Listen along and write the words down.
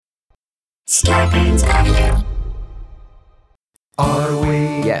Scarpins Avenue. Are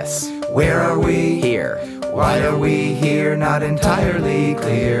we? Yes. Where are we? Here. Why are we here? Not entirely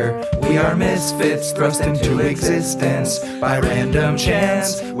clear. We are misfits thrust into existence by random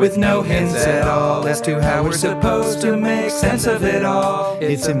chance, with no hints at all as to how we're supposed to make sense of it all.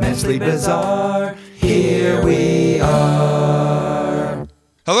 It's immensely bizarre. Here we are.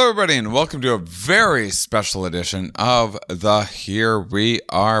 Hello, everybody, and welcome to a very special edition of the Here We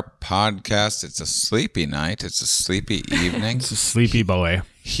Are podcast. It's a sleepy night. It's a sleepy evening. It's a sleepy boy.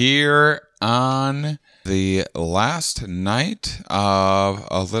 Here on the last night of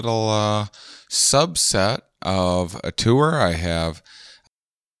a little subset of a tour I have.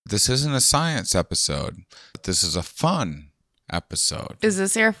 This isn't a science episode. This is a fun episode. Is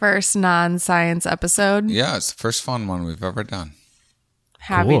this your first non-science episode? Yeah, it's the first fun one we've ever done.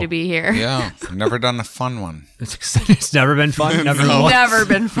 Happy Cool. to be here. Yeah, I've never done a fun one. It's never been fun. Never No. once. Never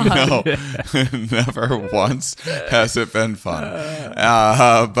been fun. No, never once has it been fun.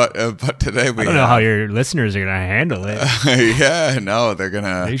 But today we I don't know how your listeners are gonna handle it. yeah, no, they're They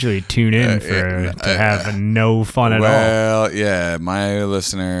gonna. usually tune in to have no fun at all. Well, yeah, my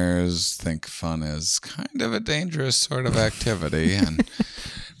listeners think fun is kind of a dangerous sort of activity, and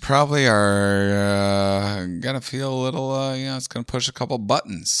probably are gonna feel a little. It's gonna push a couple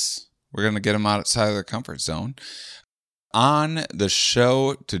buttons. We're gonna get them outside of their comfort zone. On the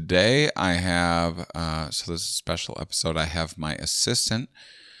show today, I have, so this is a special episode, I have my assistant,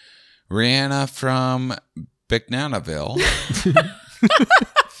 Rihanna from Bignanaville.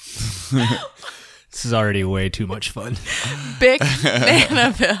 This is already way too much fun. Big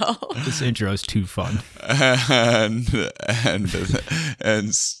Nanaville. This intro is too fun.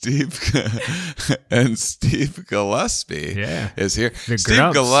 and Steve Gillespie is here. The Steve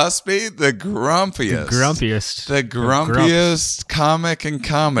grumps. Gillespie, the grumpiest. The grumpiest comic in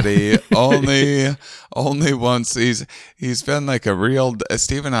comedy. only once he's been like a real.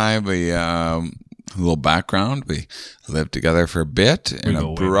 Steve and I, a little background. We lived together for a bit in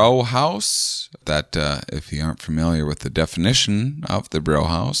a bro house. That, if you aren't familiar with the definition of the bro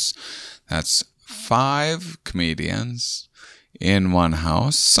house, that's 5 comedians in one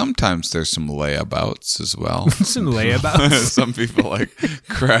house. Sometimes there's some layabouts as well. Some layabouts. Some people like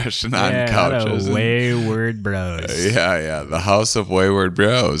crashing on couches. Wayward bros. Yeah. The house of wayward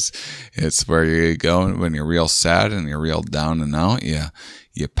bros. It's where you go when you're real sad and you're real down and out.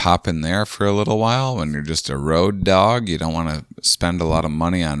 You pop in there for a little while when you're just a road dog. You don't want to spend a lot of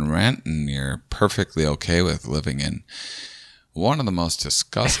money on rent, and you're perfectly okay with living in one of the most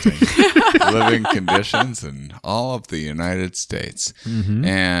disgusting living conditions in all of the United States. Mm-hmm.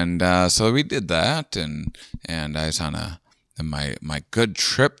 And so we did that, and I was on my good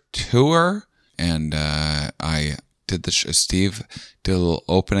trip tour, and I did Steve did a little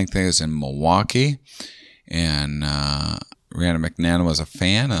opening thing. It was in Milwaukee, and Rihanna McNana was a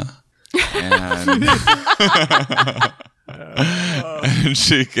fan and and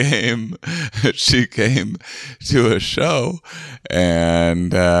she came to a show,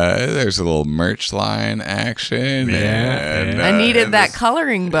 and there's a little merch line action. And, I needed that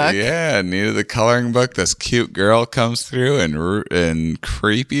coloring book. Yeah, I needed the coloring book. This cute girl comes through, and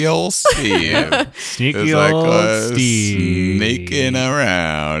creepy old Steve. Sneaky old Steve. Sneaking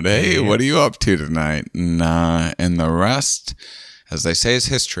around. Hey, what are you up to tonight? And the rest, as they say, is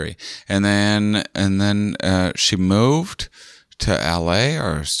history. And then she moved to LA,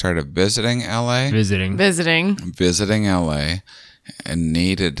 or started visiting LA. Visiting LA, and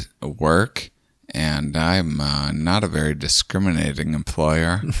needed work. And I'm not a very discriminating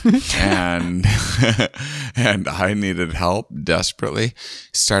employer, and I needed help desperately.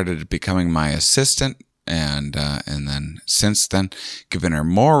 Started becoming my assistant, and then since then, given her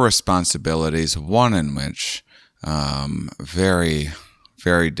more responsibilities. One in which very,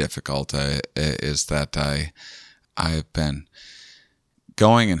 very difficult is that I've been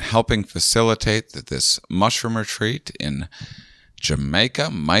going and helping facilitate this mushroom retreat in Jamaica,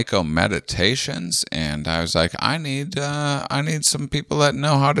 Myco Meditations, and I was like, I need some people that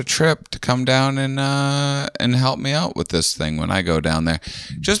know how to trip to come down and help me out with this thing when I go down there.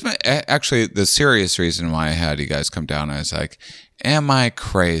 Actually, the serious reason why I had you guys come down, I was like, am I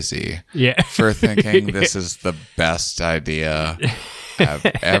crazy for thinking this is the best idea I've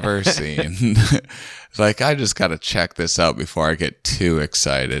ever seen? Like, I just got to check this out before I get too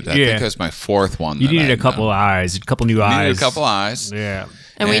excited. I think it was my 4th one. You needed a couple eyes, a couple new eyes. Needed a couple eyes. Yeah.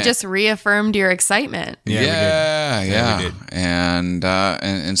 And we just reaffirmed your excitement. Yeah, we did.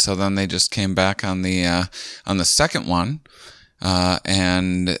 And so then they just came back on the second one.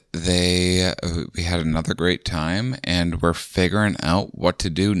 And we had another great time, and we're figuring out what to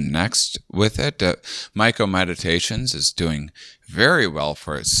do next with it. Myco Meditations is doing very well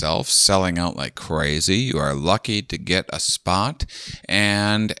for itself, selling out like crazy. You are lucky to get a spot.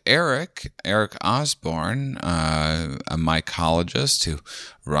 And Eric Osborne, a mycologist who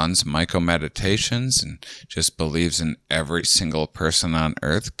runs Myco Meditations and just believes in every single person on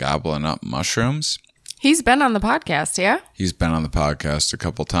earth gobbling up mushrooms. He's been on the podcast, yeah? He's been on the podcast a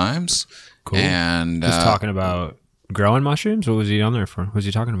couple times. Cool. And Just talking about growing mushrooms? What was he on there for? What was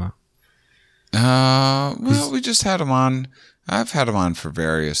he talking about? Well, we just had him on. I've had him on for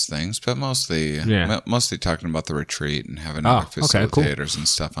various things, but mostly talking about the retreat and having other facilitators and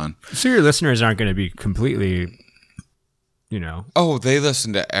stuff on. So your listeners aren't going to be completely, Oh, they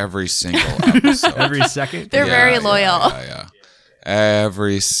listen to every single episode. every second? They're very loyal. Yeah.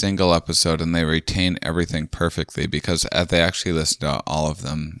 Every single episode, and they retain everything perfectly because they actually listen to all of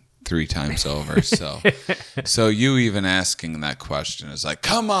them 3 times over. So you even asking that question is like,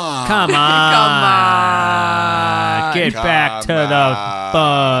 come on, Come on. Get back to the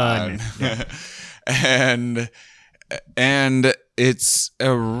fun. and it's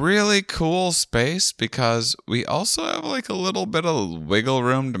a really cool space because we also have like a little bit of wiggle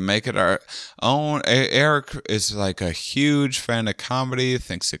room to make it our own. Eric is like a huge fan of comedy,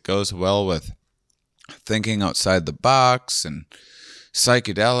 thinks it goes well with thinking outside the box and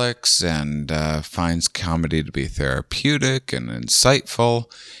psychedelics, and finds comedy to be therapeutic and insightful,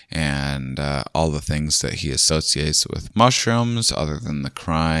 and all the things that he associates with mushrooms other than the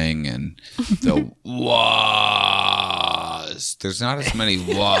crying and the wahs. There's not as many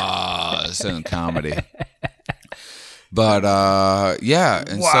wahs in comedy. But yeah.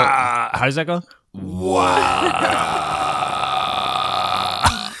 And so, How does that go?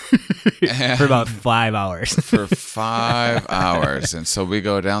 For about 5 hours. For 5 hours. And so we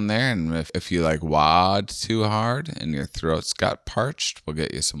go down there, and if you like wad too hard and your throat's got parched, we'll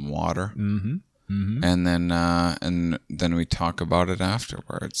get you some water. Mm-hmm. And then we talk about it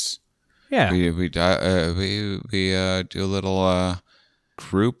afterwards. Yeah. We do a little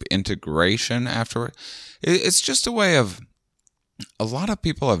group integration afterward. It's just a way of. A lot of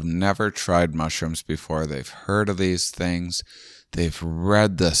people have never tried mushrooms before. They've heard of these things. They've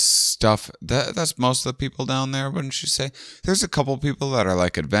read the stuff. That's most of the people down there, wouldn't you say? There's a couple people that are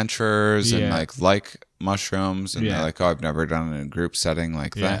like adventurers and like mushrooms, and they're like, oh, I've never done it in a group setting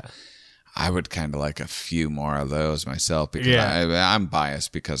like that. I would kind of like a few more of those myself because I'm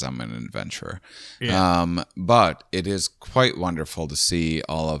biased because I'm an adventurer. Yeah. But it is quite wonderful to see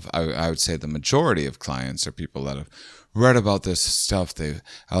all of, I would say the majority of clients are people that have read about this stuff.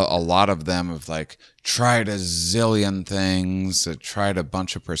 A lot of them have like tried a zillion things, tried a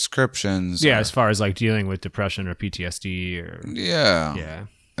bunch of prescriptions. Yeah, as far as like dealing with depression or PTSD or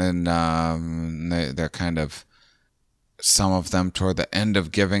and they're kind of, some of them toward the end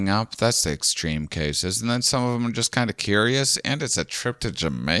of giving up. That's the extreme cases. And then some of them are just kind of curious, and it's a trip to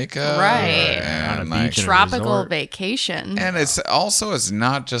Jamaica. Right. And like tropical vacation. And it's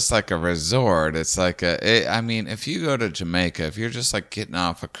not just like a resort. It's like if you go to Jamaica, if you're just like getting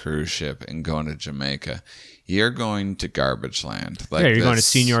off a cruise ship and going to Jamaica, you're going to garbage land. Like you're going to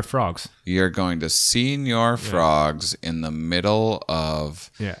Señor Frogs. You're going to Señor Frogs in the middle of...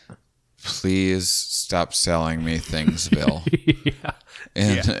 Yeah. Please stop selling me Thingsville.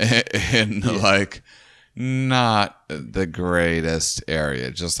 In like not the greatest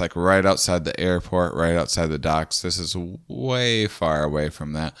area, just like right outside the airport, right outside the docks. This is way far away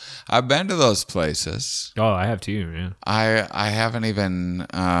from that. I've been to those places. Oh, I have too. Yeah. I haven't even.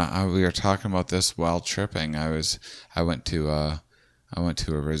 We were talking about this while tripping. I went to a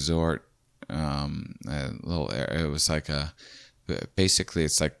resort. It was like basically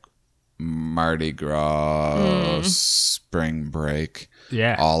it's like Mardi Gras, spring break,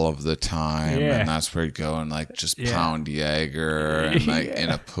 all of the time, and that's where you go and like just pound Jaeger and like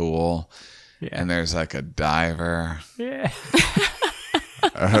in a pool, and there's like a diver. Yeah.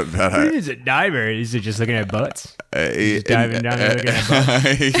 Who is a diver? Is it just looking at butts? Just diving down and looking at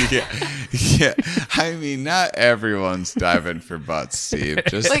butts? Yeah. I mean, not everyone's diving for butts, Steve.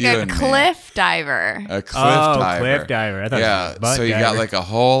 Just like you a and cliff diver. A cliff diver. Cliff diver. I thought it was a butt so you diver. got like a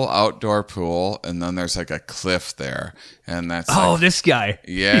whole outdoor pool, and then there's like a cliff there, and that's this guy.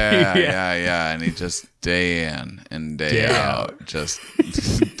 Yeah, and he just day in and day out just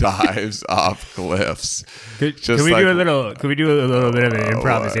dives off cliffs. Can we do a little bit of an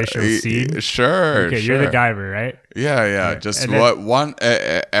improvisational scene? Sure. Okay, sure. you're the diver, right? Yeah. Just And then-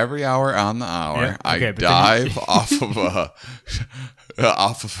 every hour on the hour, Yeah, I okay, but then dive off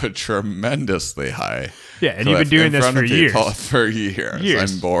of a tremendously high. Yeah, and you've been cliff doing in this front for of years. people for years.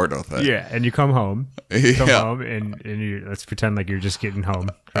 Years. I'm bored with it. Yeah, and you come home. You come Yeah. home, and you let's pretend like you're just getting home.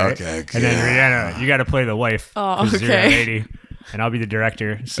 Right? Okay, And then Rihanna, you got to play the wife. Oh, 'cause you're a okay. lady, and I'll be the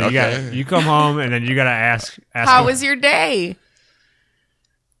director. So Okay. you come home, and then you got to ask. How them, was your day?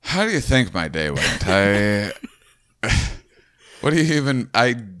 How do you think my day went? What do you even?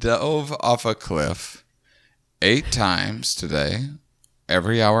 I dove off a cliff 8 times today,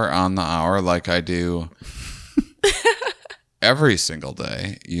 every hour on the hour, like I do every single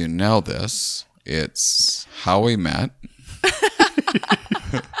day. You know this. It's how we met.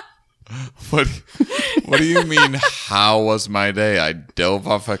 What do you mean? How was my day? I dove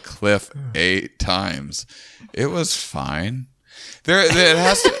off a cliff 8 times. It was fine. It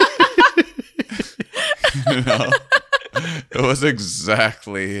has to. You know, it was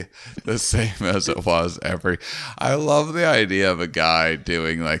exactly the same as it was every. I love the idea of a guy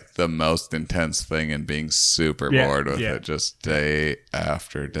doing like the most intense thing and being super bored with it, just day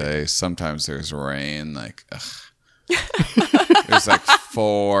after day. Sometimes there's rain, like. Ugh. There's like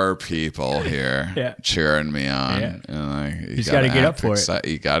 4 people here cheering me on. Yeah. And like, you just gotta get up for it.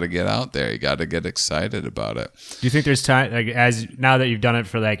 You got to get out there. You got to get excited about it. Do you think there's time, like as now that you've done it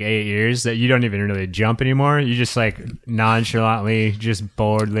for like 8 years, that you don't even really jump anymore? You just like nonchalantly, just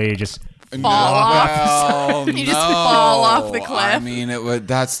boldly, just Fall off. Well, You just fall off the no. cliff. I mean,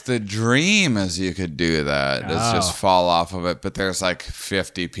 that's the dream, is you could do that. It's just fall off of it. But there's like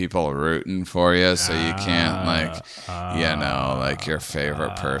 50 people rooting for you, so you can't like your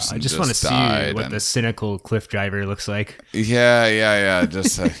favorite person. I just want to see what the cynical cliff driver looks like. Yeah.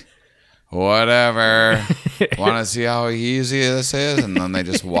 Just like, whatever. Want to see how easy this is? And then they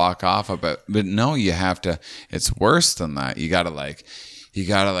just walk off of it. But no, you have to. It's worse than that. You got to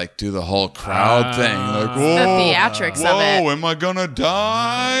do the whole crowd thing. Like, whoa, The theatrics of it. am I gonna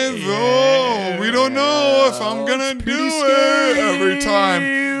dive? Oh, we don't know if I'm gonna do it every time.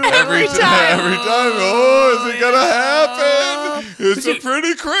 Every time. Every time. Oh, is it gonna happen? It's a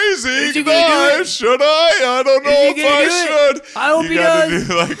pretty crazy he gonna do dive. it? Should I? I don't know he if gonna I do it? should. I hope you he gotta does.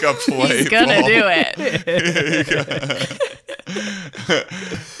 do like a playful. He's gonna do it.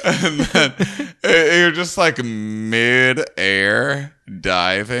 And then you're just like mid-air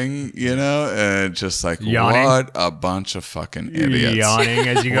diving, you know, and just like, Yawning. what a bunch of fucking idiots. Yawning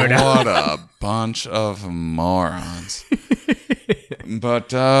as you go down. What a bunch of morons.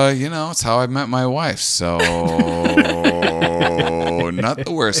 But, it's how I met my wife, so not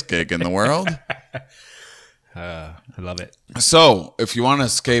the worst gig in the world. I love it. So, if you want to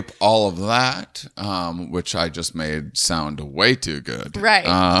escape all of that, which I just made sound way too good. Right.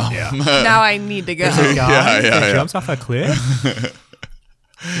 Now I need to go. He jumps off a cliff?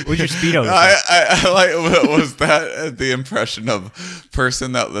 What's your speedo? I like, was that the impression of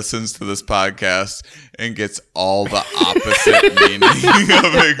person that listens to this podcast and gets all the opposite meaning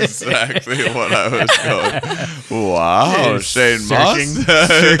of exactly what I was going? Wow, Shane Moss.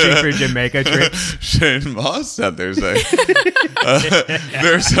 Searching for Jamaica trips. Shane Moss said there's a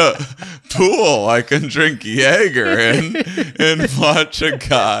pool I can drink Jaeger in and watch a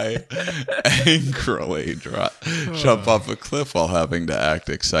guy angrily jump off a cliff while having to act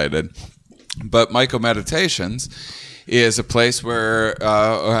excited. But Myco Meditations is a place where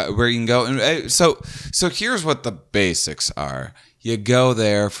you can go, and so here's what the basics are. You go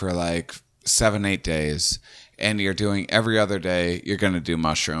there for like 7-8 days, and you're doing every other day. You're going to do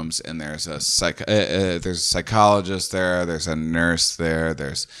mushrooms, and there's a psychologist there. There's a nurse there.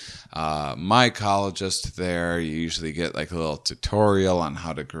 There's mycologist there. You usually get like a little tutorial on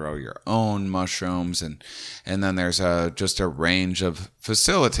how to grow your own mushrooms, and then there's just a range of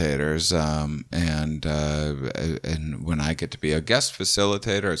facilitators. And when I get to be a guest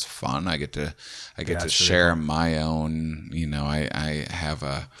facilitator, it's fun. I get to share my own. You know, I have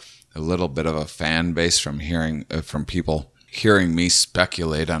a little bit of a fan base from people hearing me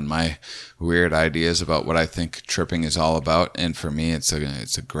speculate on my weird ideas about what I think tripping is all about. And for me, it's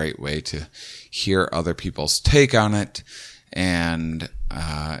a great way to hear other people's take on it and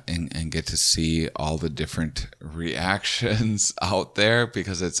get to see all the different reactions out there,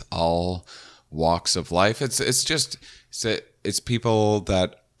 because it's all walks of life. It's people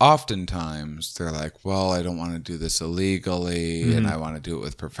that oftentimes they're like, well, I don't want to do this illegally, and I want to do it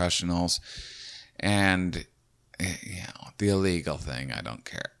with professionals. And the illegal thing, I don't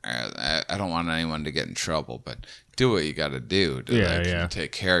care. I don't want anyone to get in trouble, but do what you got to do to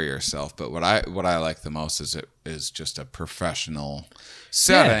take care of yourself. But what I like the most is just a professional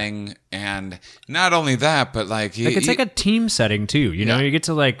setting, and not only that, but like it's like a team setting too. You know, you get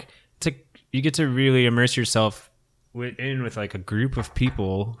to you get to really immerse yourself with like a group of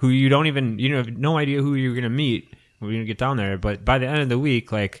people who you don't even have no idea who you're gonna meet when you get down there. But by the end of the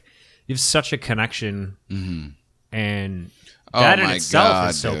week, like you have such a connection, and that in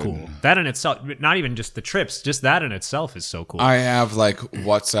itself is so cool. That in itself, not even just the trips, just that in itself is so cool. I have like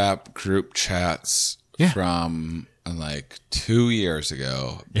WhatsApp group chats from like 2 years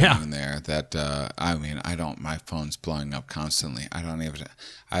ago being there that my phone's blowing up constantly.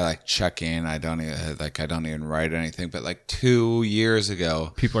 I like check in. I don't even write anything, but like 2 years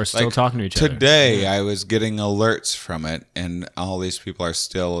ago, people are still talking to each other. Today I was getting alerts from it, and all these people are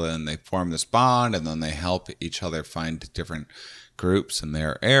still, and they form this bond, and then they help each other find different groups in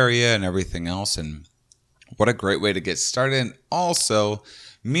their area and everything else. And what a great way to get started. And also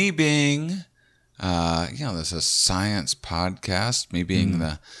me being this is a science podcast. Me being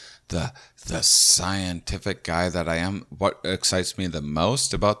the scientific guy that I am, what excites me the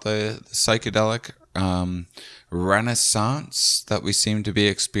most about the psychedelic renaissance that we seem to be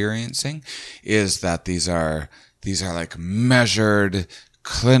experiencing is that these are like measured,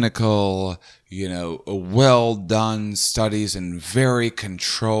 clinical, well done studies in very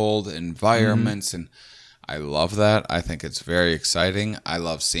controlled environments, and I love that. I think it's very exciting. I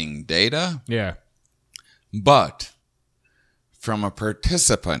love seeing data. Yeah. But from a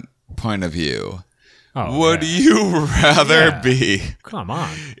participant point of view, would you rather be come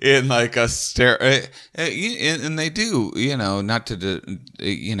on in like a and they do, not to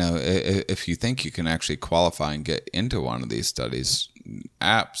if you think you can actually qualify and get into one of these studies,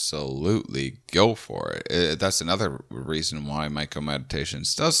 absolutely go for it. That's another reason why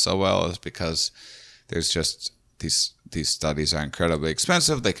Myco-Meditations does so well, is because there's just these studies are incredibly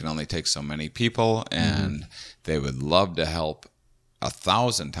expensive. They can only take so many people, and they would love to help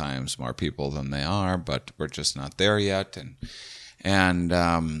 1,000 times more people than they are, but we're just not there yet.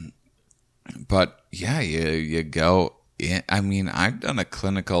 But yeah, you go in. I mean, I've done a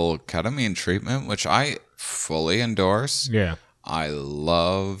clinical ketamine treatment, which I fully endorse. Yeah. I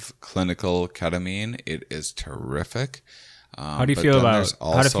love clinical ketamine. It is terrific. How do you feel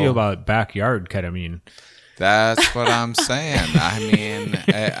about backyard ketamine? That's what I'm saying.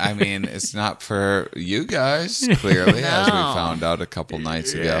 I mean, it's not for you guys, clearly, as we found out a couple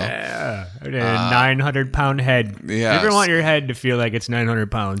nights ago. Yeah, a 900-pound head. Yes. You ever want your head to feel like it's 900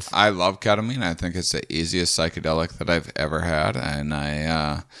 pounds? I love ketamine. I think it's the easiest psychedelic that I've ever had, and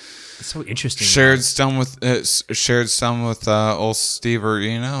it's so interesting. Shared some with old Steve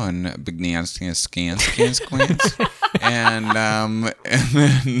Areno and Big Nancy Skins Queens. And then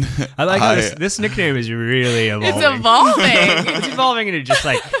I like how this nickname is really evolving. It's evolving. It's evolving into just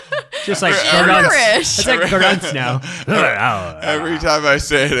like grunts. It's like grunts now. Every time I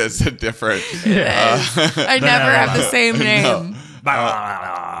say it, it's a different. I never have the same name.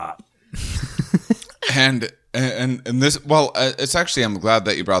 And this, it's actually, I'm glad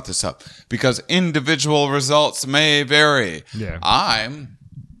that you brought this up, because individual results may vary. Yeah. I'm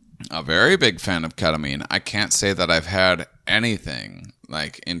a very big fan of ketamine. I can't say that I've had anything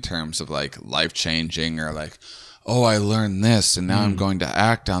like in terms of like life-changing or like, oh, I learned this and now I'm going to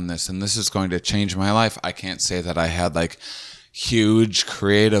act on this and this is going to change my life. I can't say that I had like huge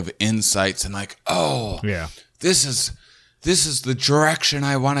creative insights and like, oh, yeah, this is the direction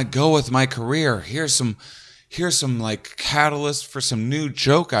I want to go with my career. Here's some like catalyst for some new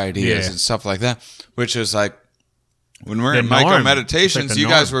joke ideas and stuff like that, which is like, when we're in Myco-Meditations, like you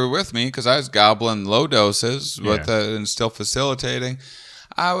guys were with me because I was gobbling low doses with and still facilitating.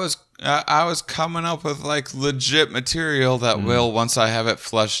 I was coming up with like legit material that will, once I have it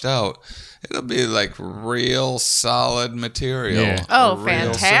fleshed out, it'll be like real solid material. Yeah. Oh,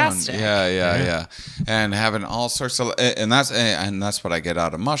 fantastic! Yeah. And having all sorts of, and that's what I get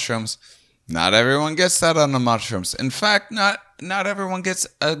out of mushrooms. Not everyone gets that on the mushrooms. In fact, not everyone gets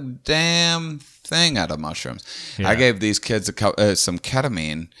a damn thing out of mushrooms. Yeah. I gave these kids some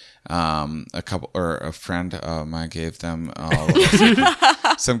ketamine. A friend of mine gave them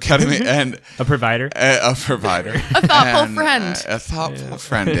some ketamine, and a provider. A thoughtful friend. A thoughtful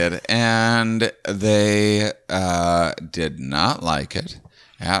friend did, and they did not like it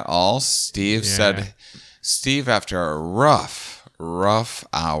at all. Steve said, after a rough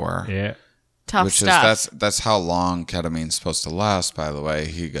hour. Yeah. Tough stuff. That's how long ketamine's supposed to last, by the way.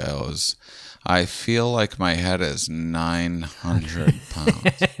 He goes, I feel like my head is 900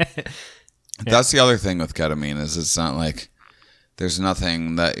 pounds. That's the other thing with ketamine is it's not like there's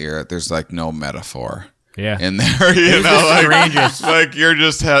nothing that there's like no metaphor. Yeah. In there, you know, outrageous. like you're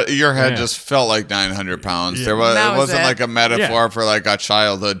just your head just felt like 900 pounds. Yeah. There was That it was wasn't it. like a metaphor for like a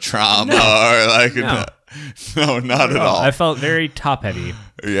childhood trauma or like no, not at all. I felt very top heavy.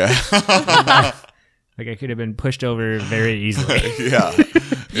 Yeah. Like I could have been pushed over very easily. Yeah.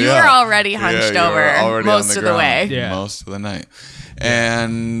 You were already hunched you were over already most on of the ground way. Yeah. most of the night.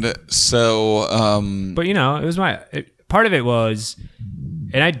 And so But you know, it was part of it was,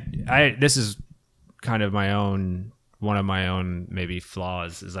 and I this is kind of one of my own maybe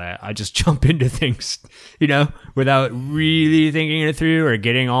flaws is I just jump into things, you know, without really thinking it through or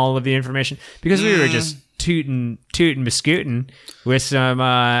getting all of the information because we were just tooting biscuiting with some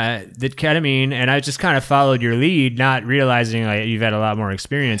the ketamine, and I just kind of followed your lead, not realizing like you've had a lot more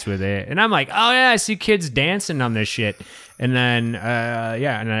experience with it. And I'm like, oh yeah, I see kids dancing on this shit. And then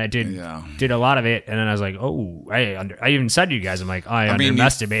and then I did a lot of it, and then I was like, oh, I even said to you guys, I'm like, I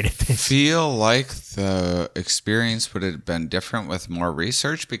underestimated this. Feel like the experience would have been different with more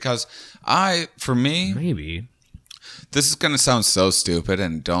research because for me, Maybe. this is going to sound so stupid,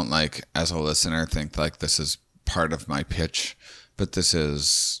 and don't like as a listener think like this is part of my pitch, but this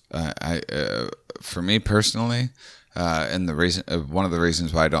is for me personally, and the reason one of the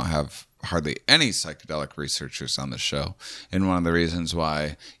reasons why I don't have hardly any psychedelic researchers on the show, and one of the reasons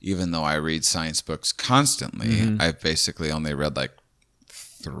why, even though I read science books constantly, I've basically only read like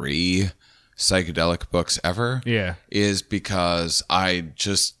 3 psychedelic books ever. Yeah. Is because I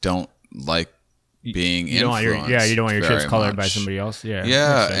just don't like being You don't want your influenced. you don't want your very chips colored by much. somebody else. Yeah.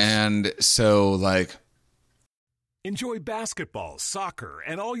 Yeah, Makes sense. and so like Enjoy basketball, soccer,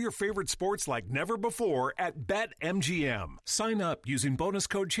 and all your favorite sports like never before at BetMGM. Sign up using bonus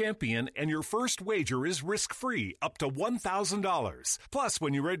code CHAMPION and your first wager is risk-free up to $1,000. Plus,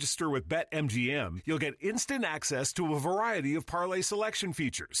 when you register with BetMGM, you'll get instant access to a variety of parlay selection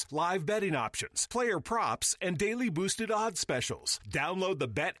features, live betting options, player props, and daily boosted odds specials. Download the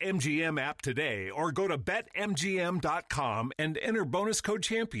BetMGM app today or go to BetMGM.com and enter bonus code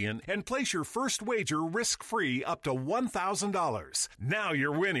CHAMPION and place your first wager risk-free up to $1,000. Now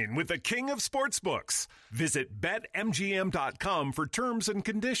you're winning with the king of sportsbooks. Visit BetMGM.com for terms and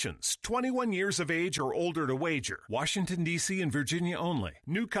conditions. 21 years of age or older to wager. Washington, D.C. and Virginia only.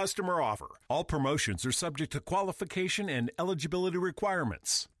 New customer offer. All promotions are subject to qualification and eligibility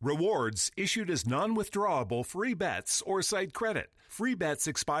requirements. Rewards issued as non-withdrawable free bets or site credit. Free bets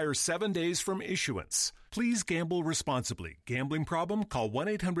expire 7 days from issuance. Please gamble responsibly. Gambling problem? Call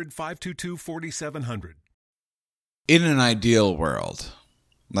 1-800-522-4700. in an ideal world,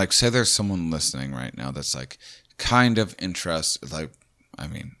 like say there's someone listening right now that's like kind of interested, like, I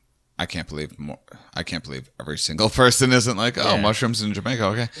mean, I can't believe every single person isn't like, oh, mushrooms in Jamaica,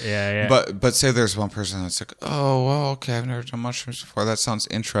 okay. Yeah. But say there's one person that's like, oh, well, okay, I've never done mushrooms before. That sounds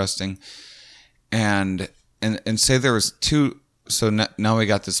interesting. And say there was 2, so now we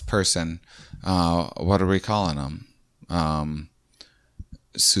got this person, what are we calling them?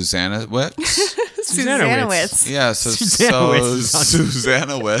 Susanna Witz? Susanowitz. Yeah, so Susanowitz.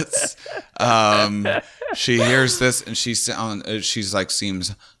 She hears this and she's like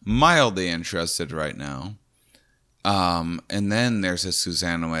seems mildly interested right now. And then there's a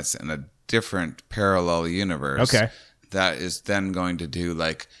Susanowitz in a different parallel universe. Okay. That is then going to do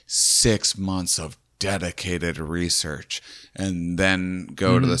like 6 months of dedicated research and then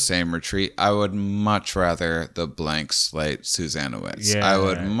go to the same retreat. I would much rather the blank slate Susanowitz. Yeah. I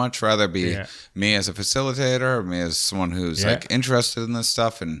would much rather be me as a facilitator, or me as someone who's like interested in this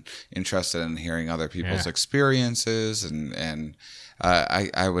stuff and interested in hearing other people's experiences, and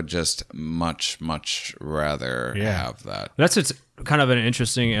I would just much rather have that. That's what's kind of an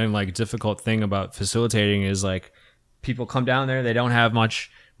interesting and like difficult thing about facilitating is like people come down there, they don't have much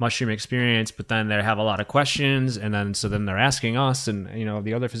mushroom experience, but then they have a lot of questions, and then they're asking us and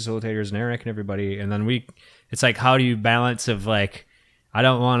the other facilitators and Eric and everybody, and then it's like, how do you balance of like, I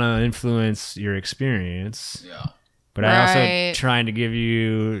don't want to influence your experience, but I also trying to give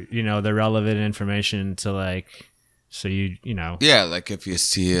you the relevant information to like, so like if you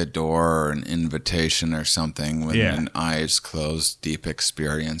see a door or an invitation or something with an eyes closed deep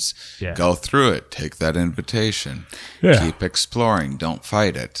experience, go through it, take that invitation, keep exploring, don't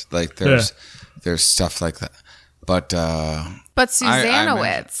fight it. Like there's stuff like that, but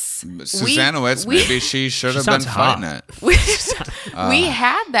Susanowitz, Susanowitz, maybe she should have been fighting it. We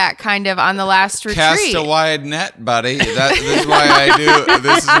had that kind of on the last retreat. Cast a wide net, buddy. This is why I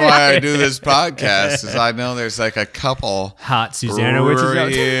do this podcast. Is I know there's like a couple hot Susanowitzes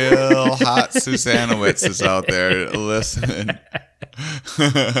real hot Susanowitzes out there listening.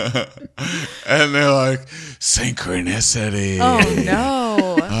 And they're like, synchronicity. Oh, no.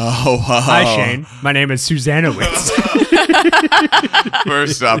 Oh, wow. Hi, Shane. My name is Susanowitz.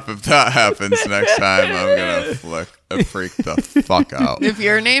 First off, if that happens next time, I'm going to freak the fuck out. If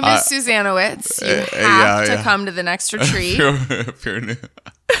your name is Susanowitz, you have to come to the next retreat. If you're new,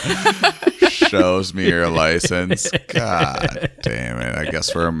 shows me your license. God damn it. I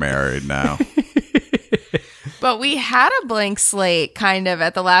guess we're married now. But we had a blank slate kind of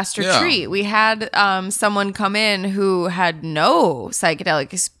at the last retreat. Yeah. We had someone come in who had no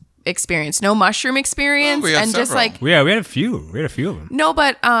psychedelic experience, no mushroom experience. Oh, we had and just several. like, Yeah, we had a few. We had a few of them. no,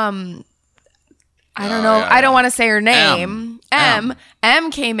 but I don't know. yeah, I don't yeah. want to say her name. M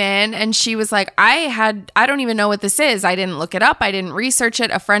came in and she was like, I don't even know what this is. I didn't look it up. I didn't research it.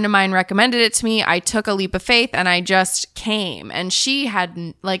 A friend of mine recommended it to me. I took a leap of faith and I just came. And she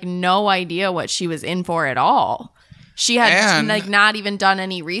had like no idea what she was in for at all. She had And- like not even done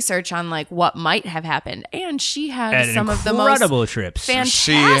any research on like what might have happened. And she had And some of the most incredible trips. fantastic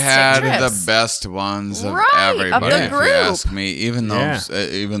She had trips. the best ones of Right, of everybody, the if group. you ask me. Even Yeah.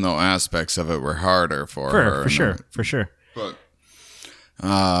 though aspects of it were harder for her. For sure. But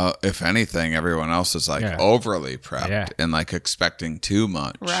if anything, everyone else is like Yeah. overly prepped Yeah. and like expecting too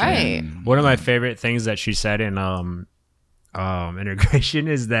much. Right. One of my favorite things that she said in integration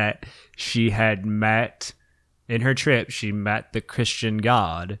is that she had met in her trip. She met the Christian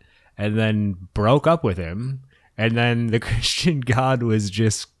God and then broke up with him, and then the Christian God was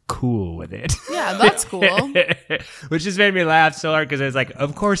just cool with it. Yeah, that's cool. Which just made me laugh so hard because I was like,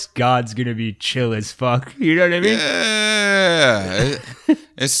 of course God's gonna be chill as fuck. You know what I mean? Yeah.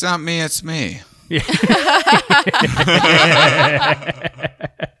 It's not me, it's me.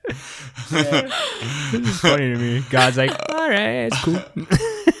 It's funny to me. God's like, all right, it's cool.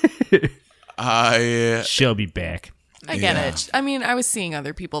 She'll be back. I get it. I mean, I was seeing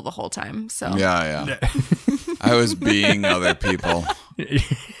other people the whole time. So Yeah. I was being other people.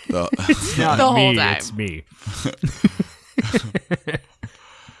 It's not The whole me, time. it's me.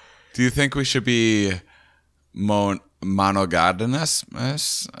 Do you think we should be monogamous? I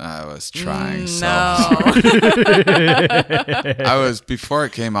was trying so. I was, before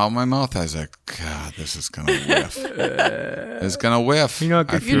it came out of my mouth, I was like, God, this is gonna whiff. It's gonna whiff. You know,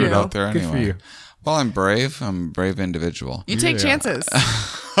 good I for threw it you. out there Good anyway. for you. Well, I'm brave. I'm a brave individual. you take chances.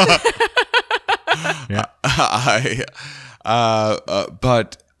 Yeah.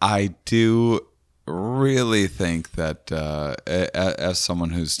 But I do really think that as someone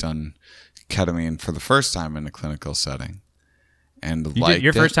who's done ketamine for the first time in a clinical setting, and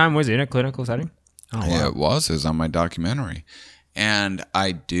Your first time was in a clinical setting? Oh, yeah, wow. it was on my documentary, and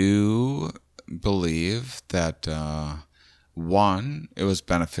I do believe that one, it was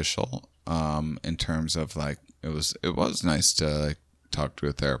beneficial in terms of like it was nice to like talk to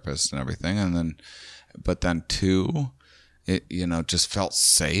a therapist and everything, and then but then two, it just felt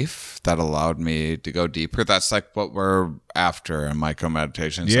safe. That allowed me to go deeper. That's like what we're after in micro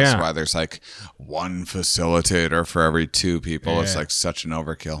meditations. Yeah. That's why there's like one facilitator for every two people. It's Yeah. like such an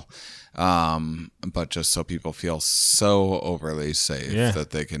overkill. But just so people feel so overly safe Yeah. that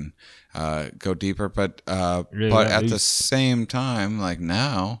they can go deeper. But Really but let at the loose. same time, like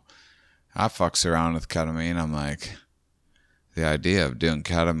now, I fucks around with ketamine. I'm like, the idea of doing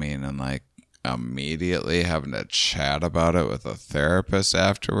ketamine and like immediately having to chat about it with a therapist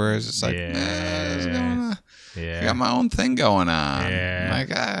afterwards, it's like, I got my own thing going on. Yeah.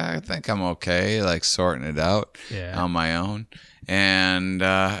 Like, I think I'm okay, like sorting it out on my own. And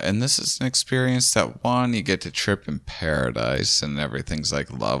this is an experience that, one, you get to trip in paradise and everything's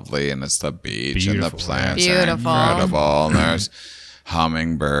like lovely and it's the beach and the Beautiful, plants yeah. are Beautiful. incredible and there's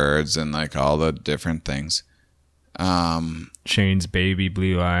hummingbirds and like all the different things. Shane's baby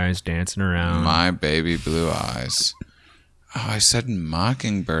blue eyes dancing around. My baby blue eyes. Oh, I said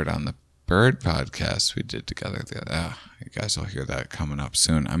mockingbird on the bird podcast we did together. You guys will hear that coming up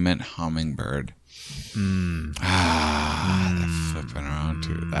soon. I meant hummingbird. They're flipping around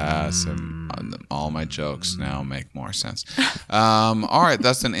too. That's all my jokes now make more sense. All right,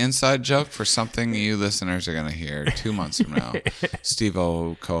 that's an inside joke for something you listeners are going to hear 2 months from now.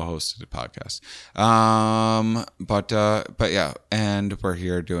 Steve-O co-hosted a podcast. But yeah, and we're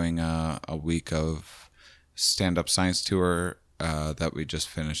here doing a week of stand-up science tour that we just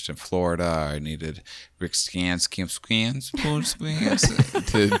finished in Florida. I needed Rick Scans to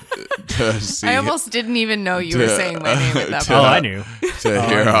see. I almost didn't even know you were saying my name at that to- point. I knew. to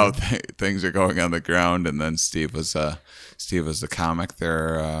hear how things are going on the ground, and then Steve was the comic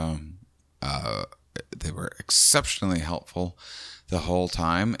there exceptionally helpful the whole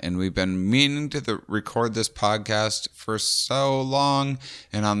time, and we've been meaning to record this podcast for so long,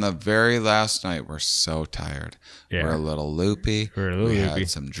 and on the very last night we're so tired. Yeah. We're a little loopy. We had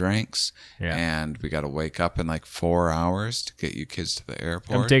some drinks, and we got to wake up in like 4 hours to get you kids to the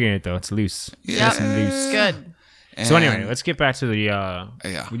airport. I'm digging it though. It's loose. Yeah. Nice and loose. It's good. So anyway, let's get back to the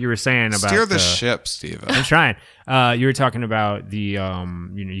what you were saying about steer the ship, Steve. I'm trying. You were talking about the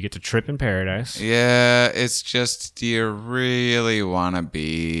you get to trip in paradise. Yeah, it's just, do you really want to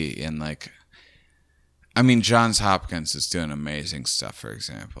be in like, I mean, Johns Hopkins is doing amazing stuff, for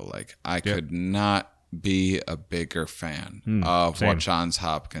example. Like, I could not be a bigger fan of what Johns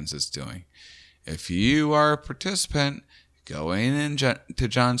Hopkins is doing. If you are a participant going into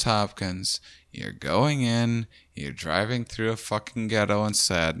Johns Hopkins, you're going in, you're driving through a fucking ghetto and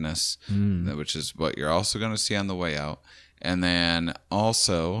sadness, which is what you're also going to see on the way out. And then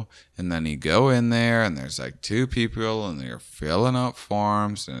you go in there and there's like 2 people and they're filling out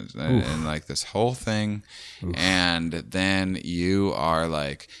forms and like this whole thing. Oof. And then you are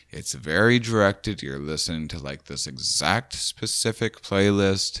like, it's very directed. You're listening to like this exact specific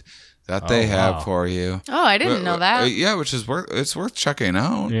playlist that they have for you. Oh, I didn't know that. Yeah, which is worth checking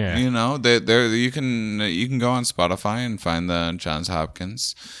out. Yeah. You know, you can go on Spotify and find the Johns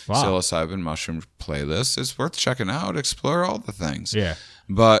Hopkins psilocybin mushroom playlist. It's worth checking out. Explore all the things. Yeah.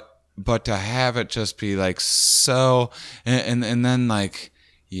 But to have it just be like so, and then like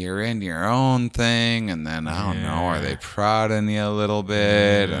you're in your own thing, and then I don't know, are they prodding you a little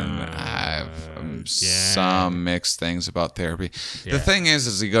bit? And I've some mixed things about therapy. The thing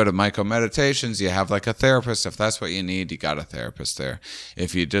is you go to Myco Meditations, you have like a therapist. If that's what you need, you got a therapist there.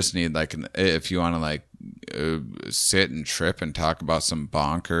 If you just need like if you want to like sit and trip and talk about some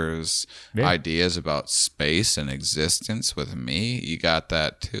bonkers ideas about space and existence with me, you got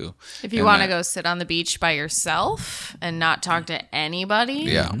that too. If you want to go sit on the beach by yourself and not talk to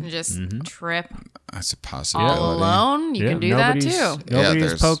anybody, and just trip that's a possibility. all alone, you can do that too.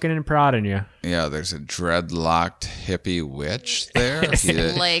 Nobody's poking and prodding you. Yeah, there's a dreadlocked hippie witch there.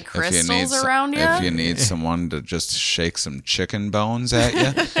 Lay crystals around you. If you need someone to just shake some chicken bones at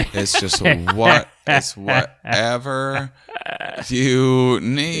you, it's just whatever you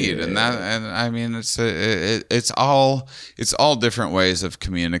need, and I mean, it's all different ways of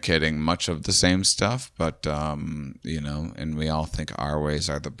communicating much of the same stuff, but and we all think our ways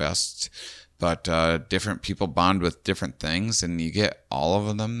are the best. But different people bond with different things, and you get all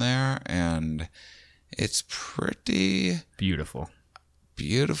of them there, and it's pretty beautiful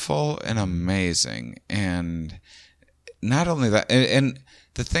and amazing. And not only that, and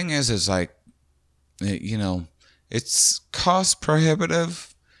the thing is like, it's cost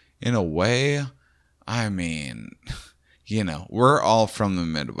prohibitive in a way. I mean, we're all from the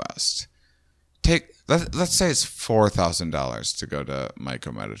Midwest. Let's say it's $4,000 to go to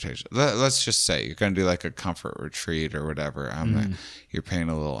Myco Meditation. Let's just say you're going to do like a comfort retreat or whatever. You're paying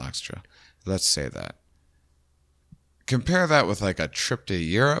a little extra. Let's say that. Compare that with like a trip to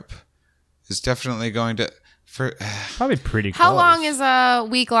Europe is definitely going to probably pretty close. How long is a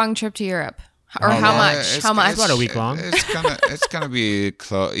week-long trip to Europe? Or how much? How much? About a week long. It's gonna be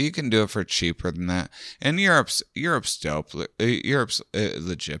close. You can do it for cheaper than that. And Europe's dope. Europe's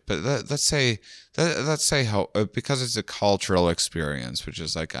legit. But let's say how, because it's a cultural experience, which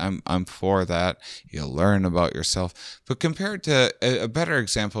is like I'm for that. You'll learn about yourself. But compared to a better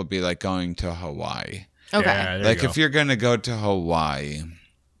example would be like going to Hawaii. Okay. Yeah, like if you're gonna go to Hawaii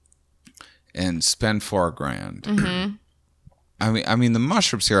and spend $4,000. Mm-hmm. I mean, the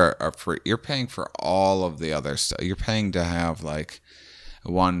mushrooms here are free. You're paying for all of the other stuff. You're paying to have like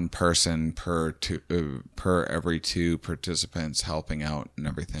one person per every 2 participants helping out and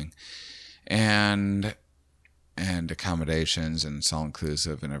everything, and accommodations and it's all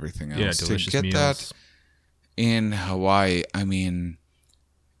inclusive and everything else. Yeah, delicious to get meals. that in Hawaii, I mean,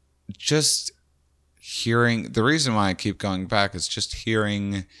 just hearing, the reason why I keep going back is just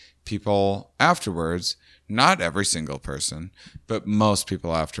hearing people afterwards. Not every single person, but most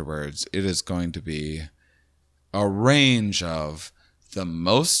people afterwards, it is going to be a range of the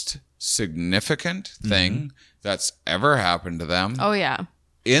most significant thing that's ever happened to them. Oh, yeah.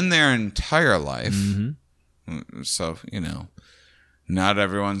 In their entire life. So, not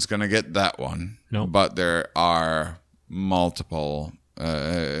everyone's going to get that one. No. But there are multiple,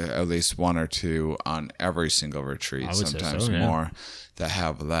 at least 1 or 2 on every single retreat, sometimes more, that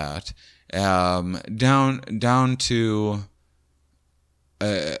have that. Down to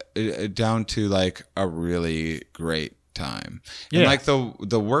like a really great time. Yeah. And like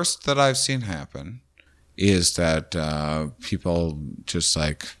the worst that I've seen happen is that people just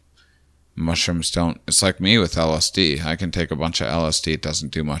like mushrooms don't. It's like me with LSD. I can take a bunch of LSD. It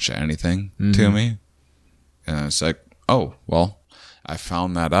doesn't do much of anything to me. And it's like, oh, well, I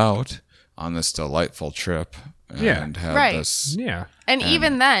found that out on this delightful trip. And had this. Yeah. And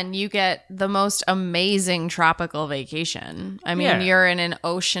even then, you get the most amazing tropical vacation. I mean, you're in an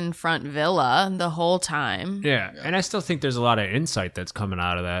oceanfront villa the whole time. Yeah. And I still think there's a lot of insight that's coming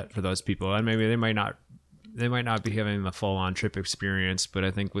out of that for those people. And maybe they might not be having the full-on trip experience, but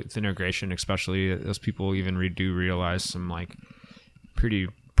I think with integration, especially, those people even do realize some like pretty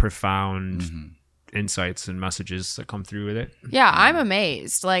profound insights and messages that come through with it. Yeah, I'm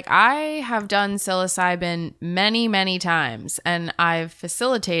amazed. Like, I have done psilocybin many, many times, and I've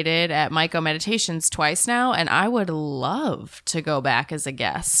facilitated at Myco Meditations twice now, and I would love to go back as a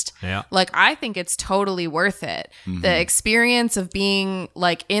guest. Yeah. Like, I think it's totally worth it. The experience of being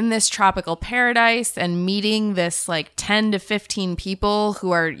like in this tropical paradise and meeting this like 10 to 15 people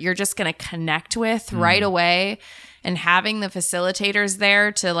who you're just going to connect with right away, and having the facilitators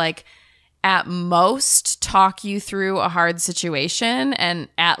there to like at most talk you through a hard situation and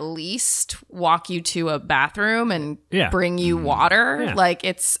at least walk you to a bathroom and bring you water. Yeah. Like,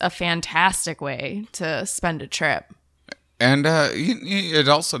 it's a fantastic way to spend a trip. And it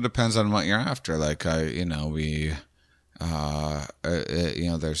also depends on what you're after. Like, I've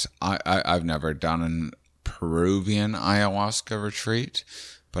never done an Peruvian ayahuasca retreat,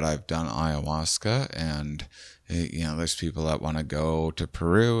 but I've done ayahuasca, and there's people that want to go to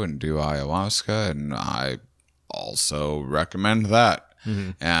Peru and do ayahuasca, and I also recommend that.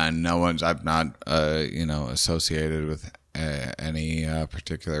 And I'm not, associated with any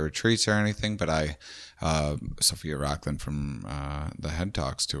particular retreats or anything, but Sophia Rockland from the Head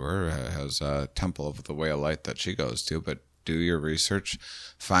Talks tour has a Temple of the Way of Light that she goes to, but do your research,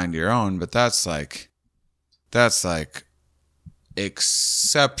 find your own. But that's like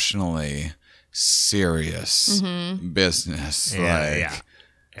exceptionally serious business.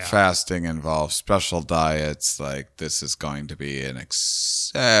 Fasting involves special diets. Like, this is going to be an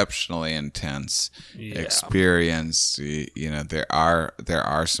exceptionally intense experience. There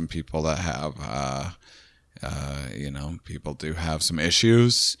are some people that have people do have some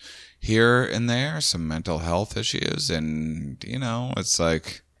issues here and there, some mental health issues, and it's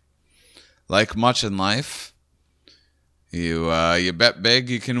like much in life. You bet big,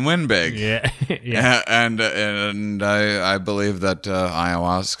 you can win big. Yeah. And I believe that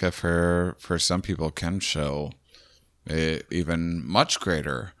ayahuasca for some people can show even much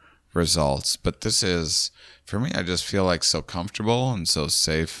greater results. But this is, for me, I just feel like so comfortable and so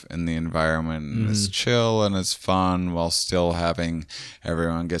safe in the environment, and it's chill and it's fun, while still having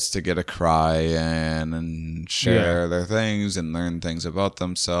everyone gets to get a cry in and share their things and learn things about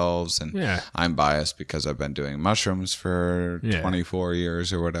themselves. And I'm biased because I've been doing mushrooms for 24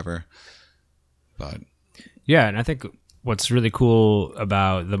 years or whatever. But and I think what's really cool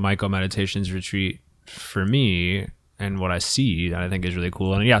about the Myco Meditations retreat for me, and what I see that I think is really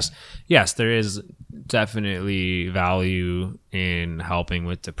cool. And yes, there is definitely value in helping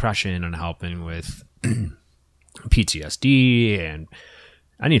with depression and helping with PTSD and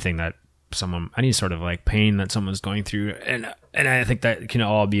anything that any sort of like pain that someone's going through. And I think that can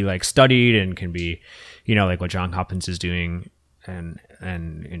all be like studied and can be, like what John Hopkins is doing. And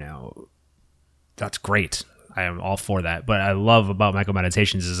that's great. I am all for that. But I love about Myco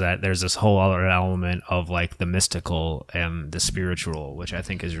Meditations is that there's this whole other element of like the mystical and the spiritual, which I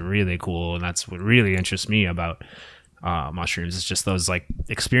think is really cool. And that's what really interests me about mushrooms. It's just those like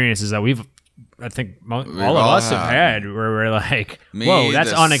experiences that I think all of us have had where we're like, whoa,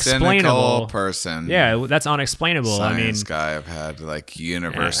 that's unexplainable. Person. Yeah, that's unexplainable. Science guy, I've had like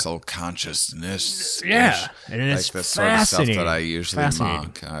universal consciousness. Yeah, and it's like the sort of stuff that I usually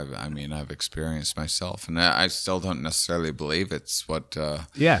mock. I've experienced myself, and I still don't necessarily believe it's what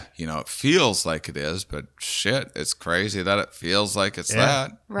it feels like it is. But shit, it's crazy that it feels like it's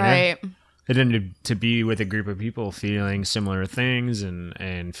that. Right. Yeah. And then to be with a group of people feeling similar things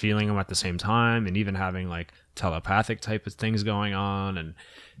and feeling them at the same time, and even having like telepathic type of things going on, and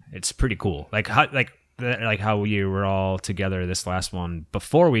it's pretty cool. Like how we were all together this last one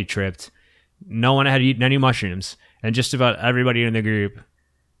before we tripped. No one had eaten any mushrooms, and just about everybody in the group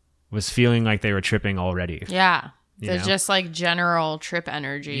was feeling like they were tripping already. Yeah. There's just like general trip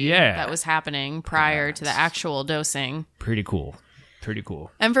energy that was happening prior to the actual dosing. Pretty cool. Pretty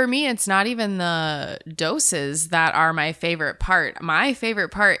cool. And for me, it's not even the doses that are my favorite part. My favorite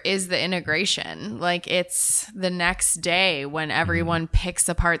part is the integration. Like, it's the next day when everyone picks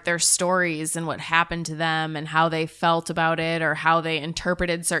apart their stories and what happened to them and how they felt about it or how they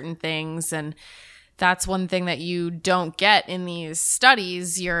interpreted certain things. And that's one thing that you don't get in these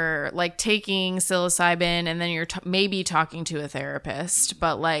studies. You're like taking psilocybin and then you're maybe talking to a therapist,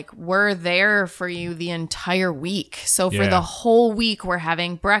 but like we're there for you the entire week. So for the whole week, we're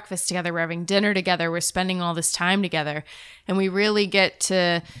having breakfast together, we're having dinner together, we're spending all this time together, and we really get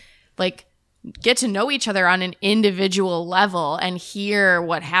to know each other on an individual level and hear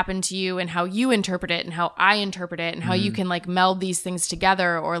what happened to you and how you interpret it and how I interpret it and how you can like meld these things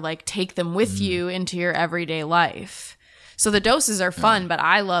together or like take them with you into your everyday life. So the doses are fun, but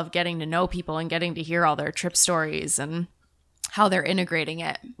I love getting to know people and getting to hear all their trip stories and how they're integrating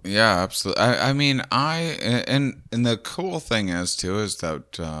it. Yeah, absolutely. I mean, and the cool thing is too is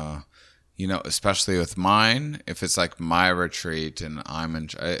that you know, especially with mine, if it's like my retreat and I'm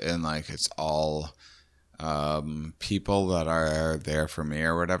and like it's all people that are there for me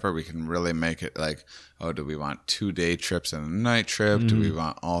or whatever, we can really make it like, oh, do we want 2-day trips and a night trip? Do we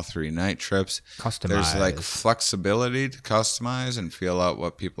want all 3 night trips? Customize. There's like flexibility to customize and feel out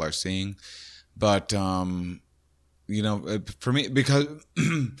what people are seeing. But, you know, for me, because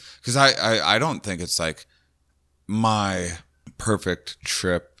I don't think it's like my perfect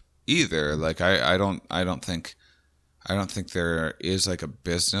trip either. Like I don't think there is like a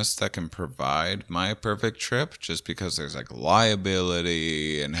business that can provide my perfect trip, just because there's like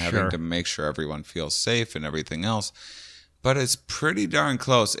liability and having to make sure everyone feels safe and everything else. But it's pretty darn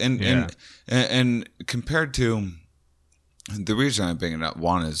close. And compared to, the reason I'm bringing it up,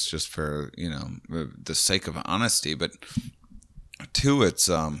 one is just for, you know, the sake of honesty, but two, it's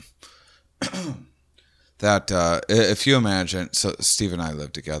that if you imagine, so Steve and I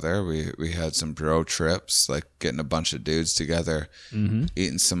lived together. We had some bro trips, like getting a bunch of dudes together,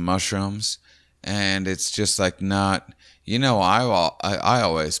 eating some mushrooms, and it's just like not, you know, I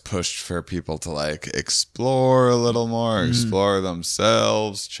always pushed for people to like explore a little more, explore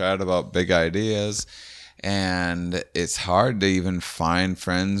themselves, chat about big ideas. And it's hard to even find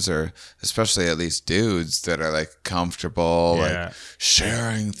friends, or especially at least dudes, that are like comfortable, like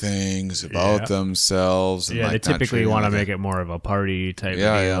sharing things about themselves. And, like, they typically want to make it more of a party type of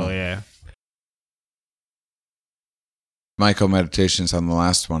deal. Yeah. Myco Meditations on the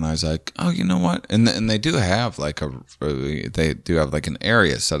last one, I was like, oh, you know what? And they do have like an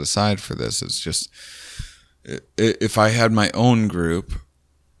area set aside for this. It's just, if I had my own group.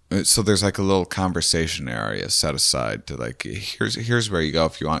 So there's like a little conversation area set aside to like, here's where you go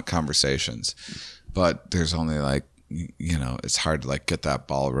if you want conversations. But there's only like, you know, it's hard to like get that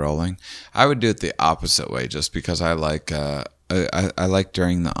ball rolling. I would do it the opposite way, just because I like I like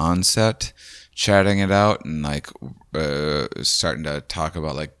during the onset chatting it out and like starting to talk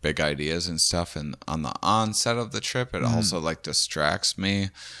about like big ideas and stuff. And on the onset of the trip, it also like distracts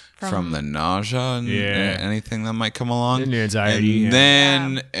me from the nausea and anything that might come along. And the anxiety. And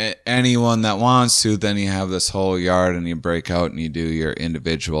then anyone that wants to, then you have this whole yard and you break out and you do your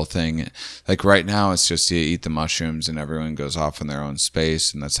individual thing. Like right now, it's just you eat the mushrooms and everyone goes off in their own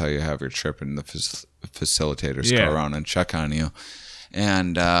space. And that's how you have your trip, and the facilitators go around and check on you.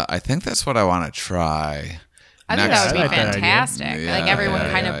 And I think that's what I want to try. I think that would be fantastic. Like everyone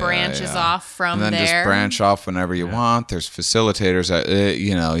kind of branches off from there. And then just branch off whenever you want. There's facilitators that,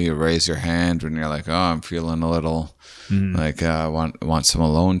 you know, you raise your hand when you're like, oh, I'm feeling a little like I want some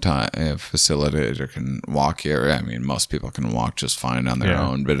alone time. A facilitator can walk you. I mean, most people can walk just fine on their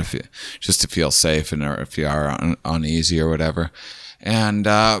own, but if you just to feel safe, and if you are uneasy or whatever. And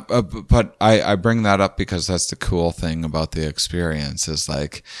but I bring that up because that's the cool thing about the experience, is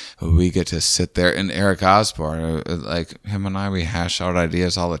like we get to sit there, and Eric Osborne, like him and I, we hash out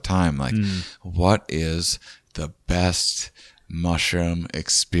ideas all the time. Like, what is the best mushroom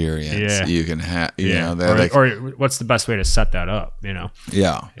experience you can have? You know, or what's the best way to set that up? You know?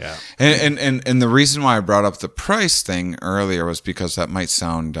 Yeah. And the reason why I brought up the price thing earlier was because that might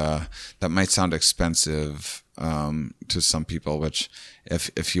sound expensive to some people, which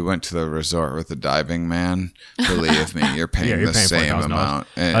if you went to the resort with the diving man, believe me, you're paying the same amount.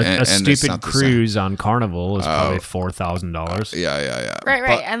 And a stupid cruise on Carnival is probably $4,000. Yeah.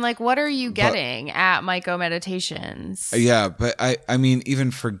 Right. And like, what are you getting at Myco Meditations? Yeah, but I mean, even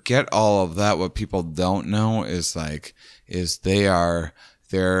forget all of that. What people don't know is they're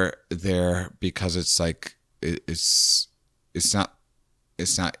there because it's like it's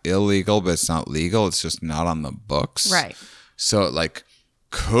not illegal, but it's not legal. It's just not on the books. Right. So it like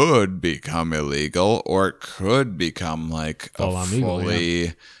could become illegal, or it could become like a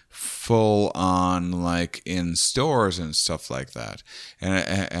fully full on like in stores and stuff like that,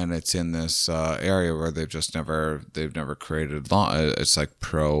 and it's in this area where they've never created law. It's like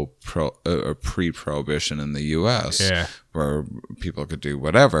pre-prohibition in the U.S. Where people could do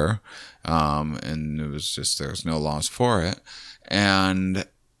whatever, and it was just there's no laws for it, and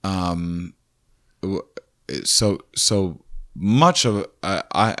so much of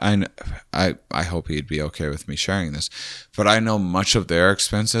I hope he'd be okay with me sharing this, but I know much of their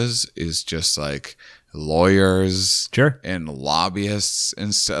expenses is just like lawyers and lobbyists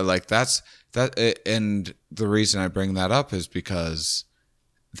and stuff like that. And the reason I bring that up is because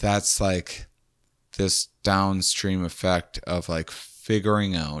that's like this downstream effect of like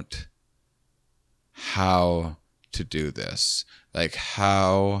figuring out how to do this, like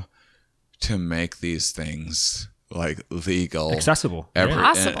how to make these things like legal, accessible,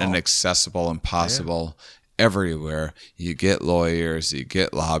 and accessible and possible everywhere. You get lawyers, you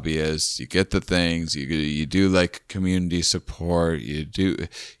get lobbyists, you get the things, you do like community support, you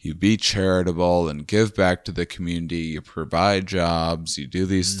be charitable and give back to the community, you provide jobs, you do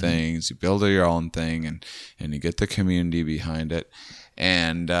these things, you build your own thing, and you get the community behind it.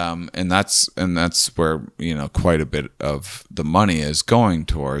 And that's where, you know, quite a bit of the money is going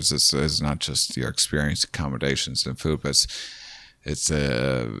towards. This is not just your experience, accommodations, and food, but it's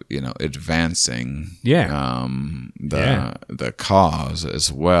you know, advancing the cause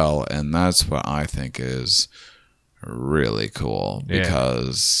as well. And that's what I think is really cool,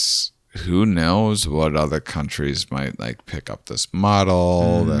 because who knows what other countries might like pick up this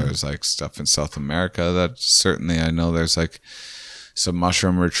model. There's like stuff in South America that certainly I know there's like some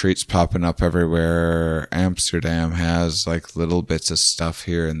mushroom retreats popping up everywhere. Amsterdam has like little bits of stuff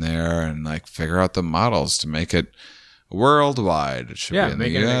here and there, and like figure out the models to make it worldwide. It should be in the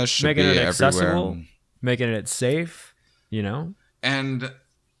US, should be accessible, everywhere. making it safe, you know?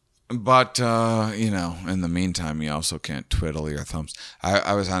 But you know, in the meantime, you also can't twiddle your thumbs.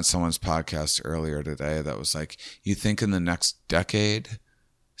 I was on someone's podcast earlier today that was like, you think in the next decade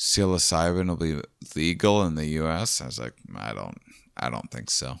psilocybin will be legal in the US? I was like, I don't think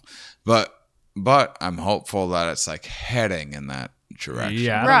so. But I'm hopeful that it's like heading in that direction.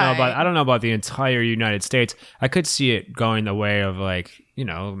 Yeah, I don't know about the entire United States. I could see it going the way of like, you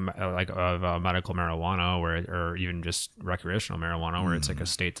know, like of medical marijuana, or even just recreational marijuana, where it's like a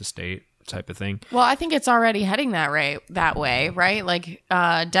state to state type of thing. Well, I think it's already heading that way, right? Like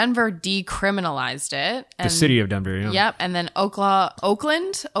Denver decriminalized it. The city of Denver, yeah. Yep, and then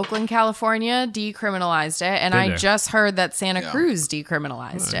Oakland, California decriminalized it, and I just heard that Santa Cruz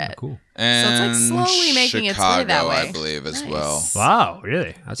decriminalized it. Cool. And so it's like slowly making its way that way. I believe as well. Wow,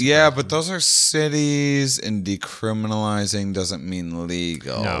 really? That's but those are cities, and decriminalizing doesn't mean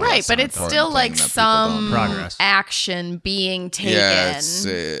legal. No. Right, but it's still like some progress action being taken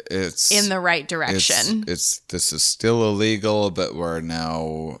it's in the right direction. This is still illegal, but we're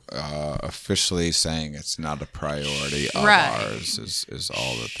now officially saying it's not a priority of ours. Is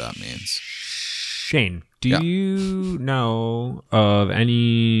all that means. Shane, do you know of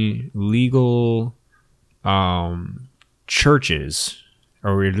any legal churches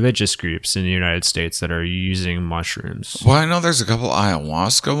or religious groups in the United States that are using mushrooms? Well, I know there's a couple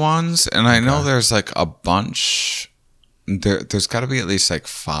ayahuasca ones, and I know there's like a bunch. There's got to be at least like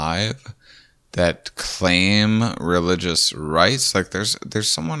 5 that claim religious rights. Like there's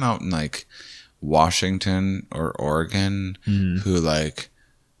someone out in like Washington or Oregon who like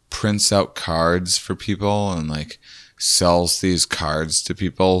prints out cards for people and like sells these cards to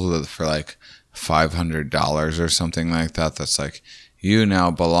people for like $500 or something like that. That's like, you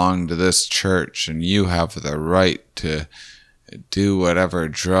now belong to this church and you have the right to do whatever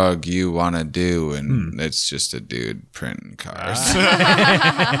drug you want to do. And it's just a dude printing cards.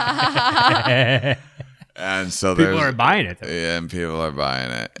 And so people are buying it. Yeah, and people are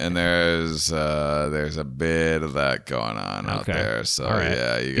buying it. And there's a bit of that going on out there. So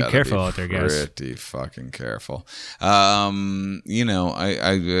you gotta be careful out there, guys. Pretty fucking careful. You know,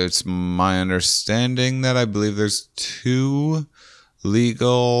 I it's my understanding that I believe there's 2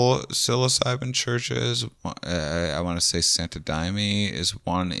 legal psilocybin churches. I want to say Santa Daime is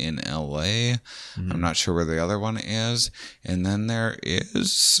one in LA. I'm not sure where the other one is. And then there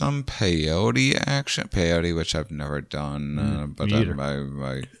is some peyote action. Peyote, which I've never done, but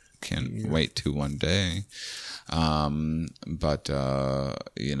I can't wait to one day. But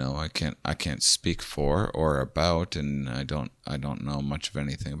you know, I can't speak for or about, and I don't know much of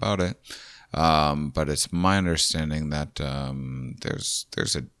anything about it. But it's my understanding that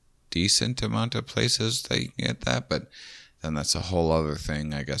there's a decent amount of places that you can get that, but then that's a whole other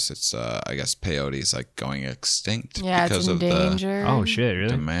thing. I guess it's I guess peyote's like going extinct Yeah, because it's of the endangered. Oh shit! Really?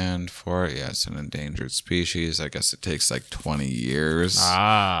 demand for it. Yeah, it's an endangered species. I guess it takes like 20 years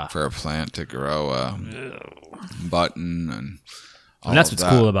for a plant to grow a button and all And that's of what's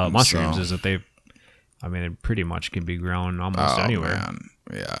that. cool about And mushrooms so- is that it pretty much can be grown almost anywhere. Man.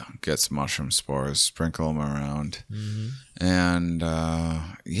 Yeah, get some mushroom spores, sprinkle them around, Mm-hmm. and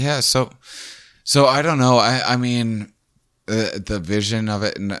so I don't know. I mean, the vision of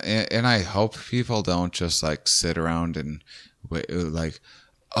it, and I hope people don't just like sit around and wait, like,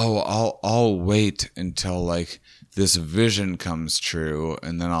 oh, I'll wait until like this vision comes true,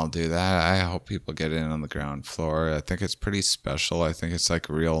 and then I'll do that. I hope people get in on the ground floor. I think it's pretty special. I think it's like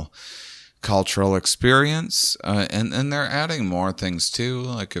a real cultural experience, and they're adding more things too.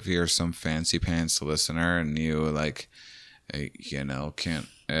 Like if you're some fancy pants listener and you like, can't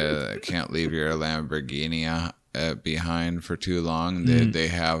leave your Lamborghini behind for too long. They're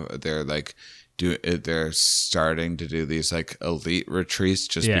starting to do these like elite retreats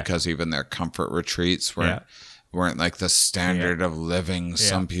just because even their comfort retreats weren't like the standard of living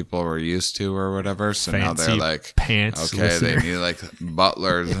some people were used to or whatever. So now they're like, pants okay, listener. they need like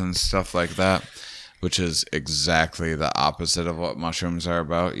butlers and stuff like that, which is exactly the opposite of what mushrooms are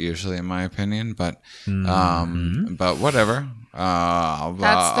about usually, in my opinion. But but whatever.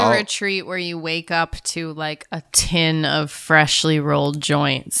 That's the retreat where you wake up to like a tin of freshly rolled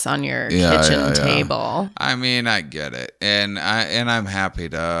joints on your kitchen table. I mean, I get it, and I'm happy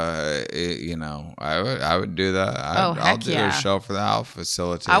to, I would do that. I'll do a show for that. I'll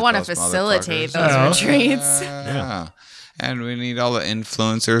facilitate. I want to those facilitate motherfuckers. those retreats. Yeah. And we need all the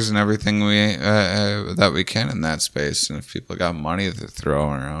influencers and everything that we can in that space. And if people got money to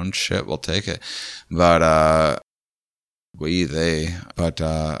throw around, shit, we'll take it. But what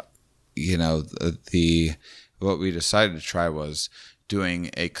we decided to try was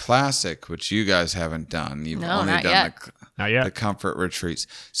doing a classic, which you guys haven't done. You've only not done yet. the comfort retreats.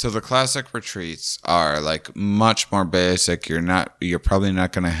 So the classic retreats are like much more basic. You're probably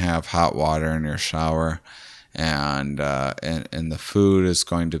not going to have hot water in your shower. And the food is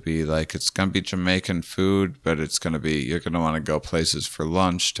going to be like, it's going to be Jamaican food, but you're going to want to go places for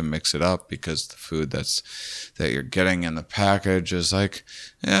lunch to mix it up, because the food that you're getting in the package is like,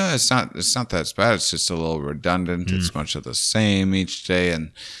 it's not that bad. It's just a little redundant. It's much of the same each day.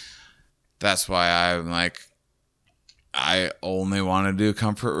 And that's why I'm like, I only want to do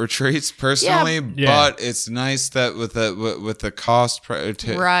comfort retreats personally, but it's nice that with the cost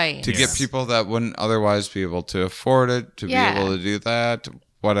to get people that wouldn't otherwise be able to afford it to be able to do that,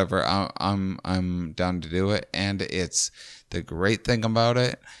 whatever. I'm down to do it, and it's the great thing about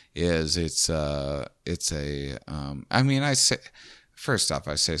it is First off,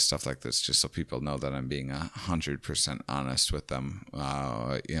 I say stuff like this just so people know that I'm being 100% honest with them.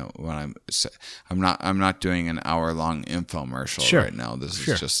 When I'm not doing an hour-long infomercial right now. This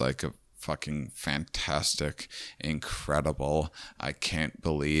is just like a fucking fantastic, incredible. I can't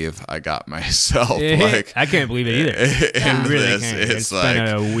believe I got myself like. I can't believe it either. I really can't. It's like, been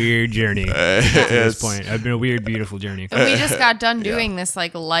a weird journey at this point. It's been a weird, beautiful journey. And we just got done doing this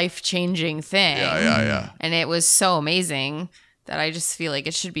like life-changing thing. Yeah. And it was so amazing that I just feel like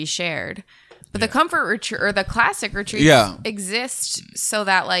it should be shared. But the comfort retreat or the classic retreats exist so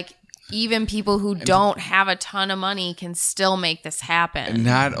that like even people who don't have a ton of money can still make this happen.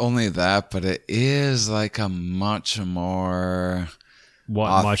 Not only that, but it is like a much more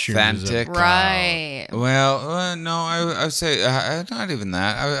authentic. Right. No, I would say not even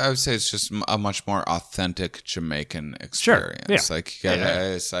that. I would say it's just a much more authentic Jamaican experience. Sure. Yeah. Like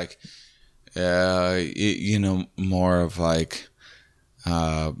it's like more of like.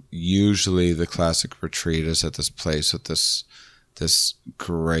 Usually the classic retreat is at this place with this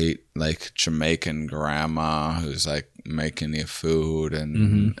great like Jamaican grandma who's like making you food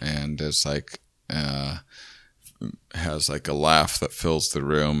and is like has like a laugh that fills the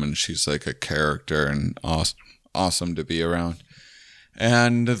room, and she's like a character and awesome to be around.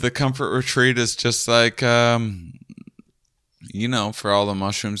 And the comfort retreat is just like for all the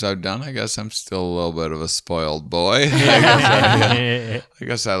mushrooms I've done, I guess I'm still a little bit of a spoiled boy. I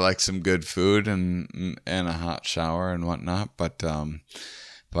guess I like some good food and a hot shower and whatnot. But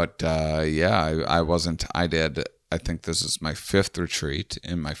I wasn't. I think this is my 5th retreat,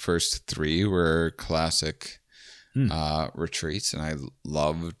 and my first 3 were classic retreats, and I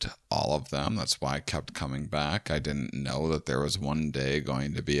loved all of them. That's why I kept coming back. I didn't know that there was one day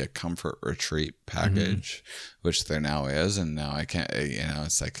going to be a comfort retreat package, which there now is, and now I can't.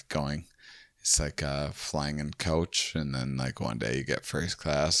 It's like going. it's like flying in coach, and then like one day you get first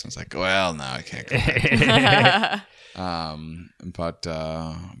class, and it's like, well, no, I can't go back.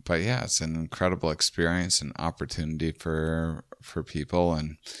 But yeah, it's an incredible experience and opportunity for people,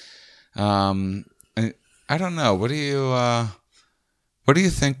 and I don't know. What do you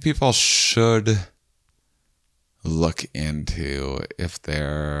think people should look into if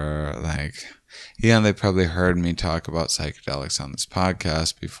they're like, they probably heard me talk about psychedelics on this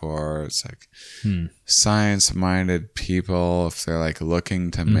podcast before. It's like science-minded people, if they're like looking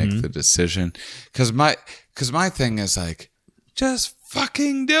to make the decision. Because my thing is like, just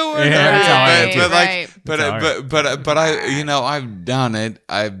fucking do it. Yeah, but I've done it.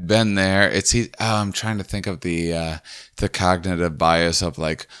 I've been there. It's I'm trying to think of the cognitive bias of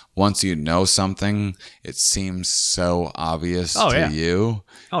like, once you know something, it seems so obvious to you.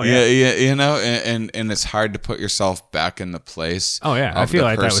 Oh yeah. And it's hard to put yourself back in the place. Oh yeah. I feel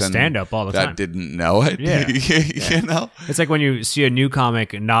like that was stand up all the time. That didn't know it. Yeah. You know? It's like when you see a new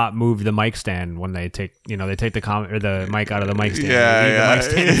comic not move the mic stand when they take the comic or the mic out of the mic stand. The mic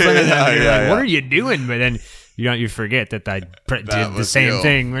stand in front of them. You're like, what are you doing? But then you forget that I did the same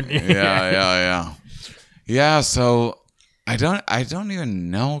thing. Yeah, so I don't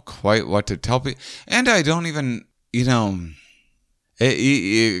even know quite what to tell people, and I don't even,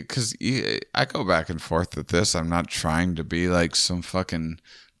 because I go back and forth with this. I'm not trying to be like some fucking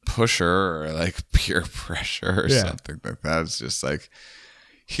pusher or like peer pressure or something like that. It's just like,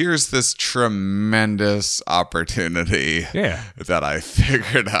 here's this tremendous opportunity that I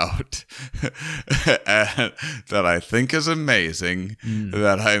figured out and that I think is amazing,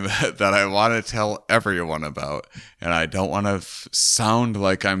 that I want to tell everyone about. And I don't want to sound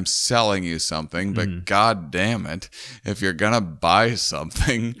like I'm selling you something, but God damn it, if you're going to buy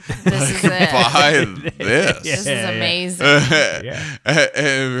something, buy this. This is amazing.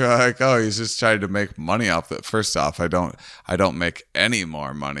 And you're like, oh, he's just trying to make money off it. First off, I don't make any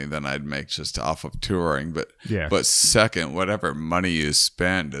more money than I'd make just off of touring. But second, whatever money you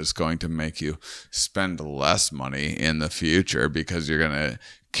spend is going to make you spend less money in the future, because you're going to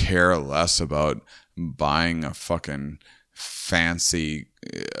care less about buying a fucking fancy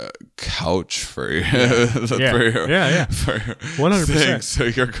couch for your, for your 100%. So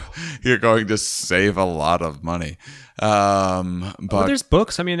you're going to save a lot of money. But there's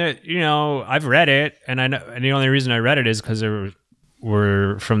books. I mean, I've read it, and I know, and the only reason I read it is because there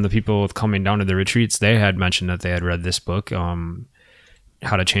were from the people coming down to the retreats. They had mentioned that they had read this book, How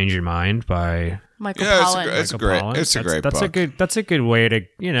to Change Your Mind by Michael Pollan. It's a great book. That's a good way to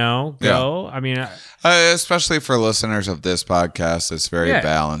go. Yeah. I mean, especially for listeners of this podcast, it's very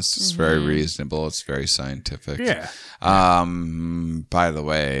balanced. It's very reasonable. It's very scientific. Yeah. By the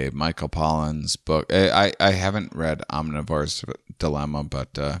way, Michael Pollan's book. I haven't read Omnivore's Dilemma, but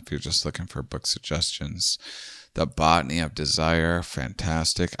if you're just looking for book suggestions, The Botany of Desire,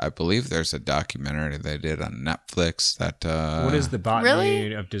 fantastic. I believe there's a documentary they did on Netflix that. What is The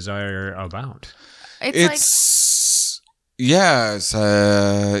Botany of Desire about? It's you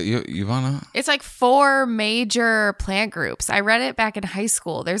wanna? It's like 4 major plant groups. I read it back in high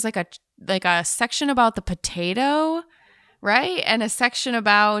school. There's like a section about the potato, right? And a section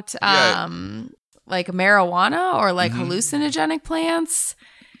about like marijuana or like hallucinogenic plants.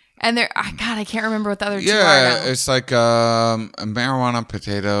 And I can't remember what the other two are now. It's like marijuana,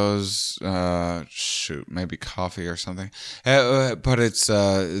 potatoes, maybe coffee or something. But it's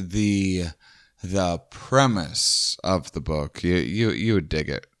the premise of the book. You would dig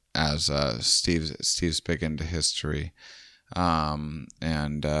it, as Steve's big into history. And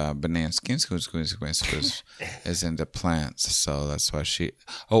Banansky is into plants, so that's why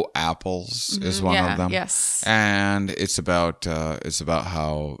apples is one of them. Yes, and it's about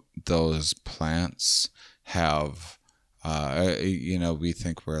how those plants have, we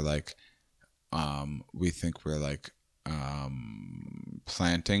think we're like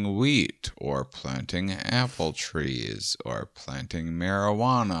planting wheat or planting apple trees or planting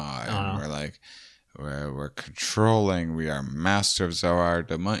marijuana, and we're like, we're controlling, we are masters of our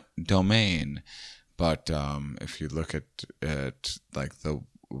domain. But if you look at like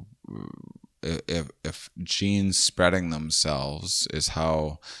if genes spreading themselves is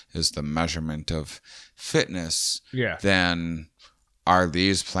the measurement of fitness, then are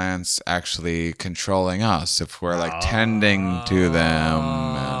these plants actually controlling us if we're like tending to them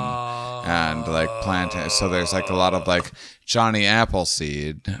and like planting? So there's like a lot of like Johnny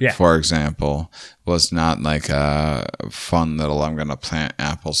Appleseed, for example, was not like a fun little I'm gonna plant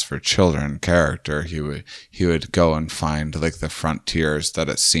apples for children character. He would go and find like the frontiers that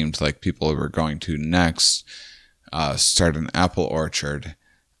it seemed like people were going to next, start an apple orchard,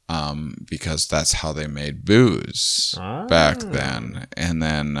 because that's how they made booze back then. And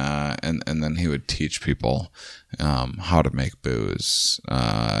then and then he would teach people how to make booze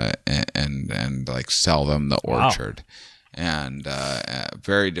and like sell them the orchard. And a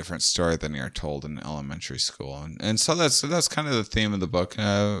very different story than you're told in elementary school, and so that's kind of the theme of the book.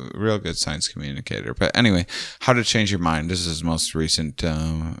 Real good science communicator. But anyway, How to Change Your Mind. This is his most recent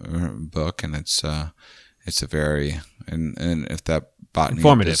book, and it's a very and if that botany of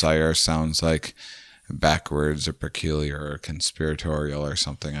Informative. desire sounds like backwards or peculiar or conspiratorial or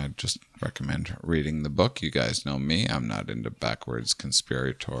something, I just recommend reading the book. You guys know me, I'm not into backwards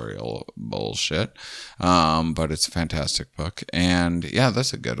conspiratorial bullshit, but it's a fantastic book. And yeah,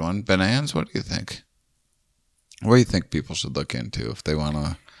 that's a good one. Bananas, what do you think? What do you think people should look into if they want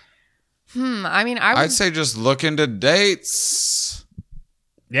to? I mean, I'd say just look into dates.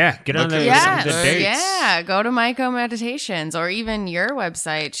 Yeah, get on Look the at dates. Yeah, go to Myco Meditations or even your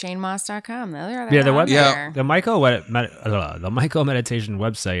website, shanemoss.com. Yeah, The the Myco Meditation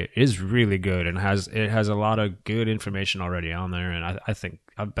website is really good and it has a lot of good information already on there, and I think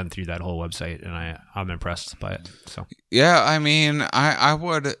I've been through that whole website and I'm impressed by it. So Yeah, I mean, I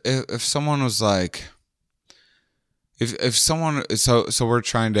would if someone was like, if someone so we're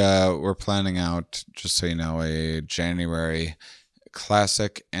planning out, just so you know, a January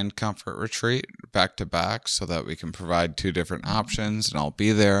classic and comfort retreat back to back so that we can provide two different options, and I'll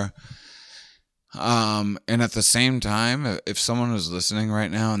be there. And at the same time, if someone was listening right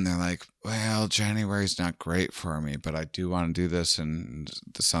now and they're like, well, January's not great for me, but I do want to do this and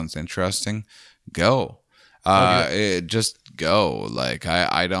this sounds interesting, go. Just go. Like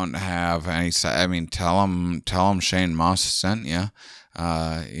I don't have any. I mean, tell them Shane Moss sent you.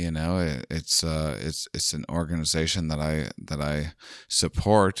 It's an organization that I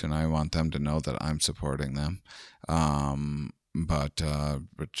support, and I want them to know that I'm supporting them. But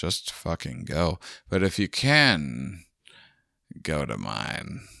just fucking go. But if you can go to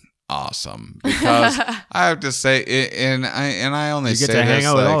mine, awesome. Because I have to say, and I only you get say to hang this,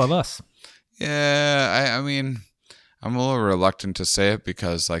 out with like, all of us. Yeah, I mean, I'm a little reluctant to say it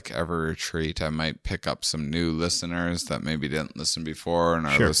because, like every retreat, I might pick up some new listeners that maybe didn't listen before and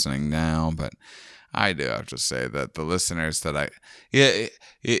are listening now. But I do have to say that the listeners that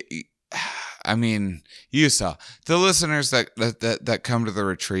I mean, you saw the listeners that come to the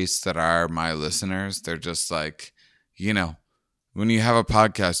retreats that are my listeners. They're just like, when you have a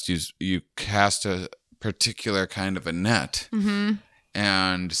podcast, you cast a particular kind of a net. Mm-hmm.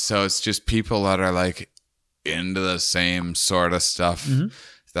 And so it's just people that are like into the same sort of stuff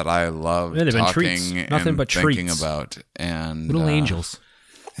that I love talking and thinking about. And little angels.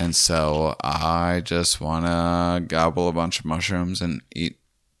 And so I just want to gobble a bunch of mushrooms and eat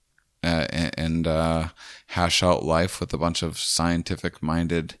and hash out life with a bunch of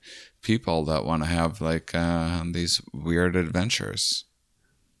scientific-minded people that want to have like these weird adventures.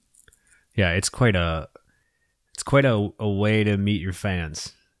 Yeah, it's quite a way to meet your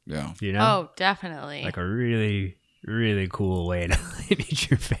fans. Yeah. Oh, definitely. Like a really, really cool way to meet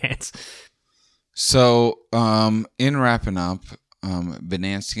your fans. So, in wrapping up,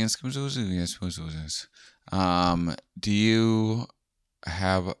 do you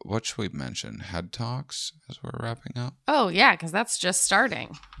have, what should we mention? Head Talks as we're wrapping up? Oh, yeah, because that's just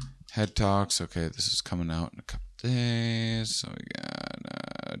starting. Head Talks. Okay, this is coming out in a couple days. So we got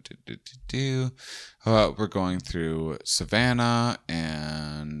we're going through Savannah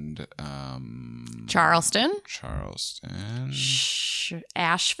and Charleston.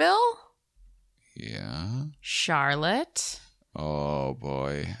 Asheville. Yeah. Charlotte. Oh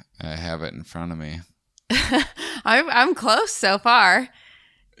boy, I have it in front of me. I'm close so far.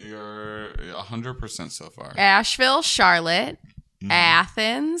 You're 100% so far. Asheville, Charlotte,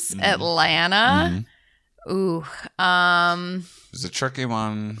 Athens, Atlanta. Ooh, It's a tricky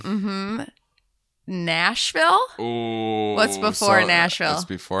one. Nashville. Ooh, what's before Nashville? It's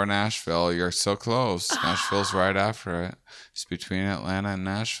before Nashville. You're so close. Nashville's right after it. It's between Atlanta and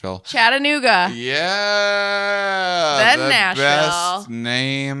Nashville. Chattanooga. Yeah. Then the Nashville. Best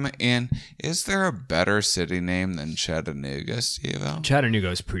name in. Is there a better city name than Chattanooga, Steve?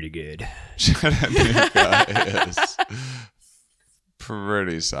 Chattanooga is pretty good. Chattanooga is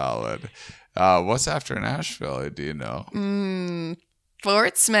pretty solid. What's after Nashville? Do you know?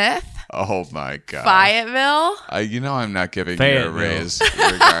 Fort Smith. Oh my God. Fayetteville. I'm not giving you a raise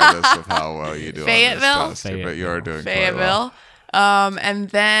regardless of how well you do Fayetteville. on this test, but you're doing quite Fayetteville. well. And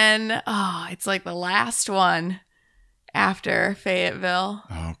then it's like the last one after Fayetteville.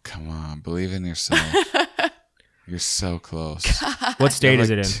 Oh, come on. Believe in yourself. You're so close. What state is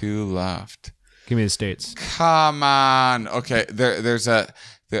it in? 2 left. Give me the states. Come on. Okay, there's a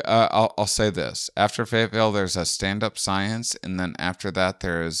I'll say this. After Fayetteville, there's a stand-up science, and then after that,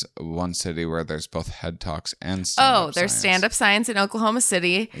 there's one city where there's both head talks and stand-up Oh, there's science. stand-up science in Oklahoma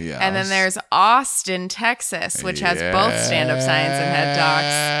City. Yes. And then there's Austin, Texas, which has both stand-up science and head talks.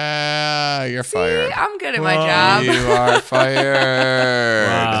 Yeah, you're fired. See, I'm good at my job. You are fired.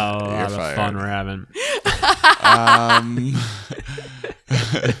 Wow, a You're lot of fired. fun we're having.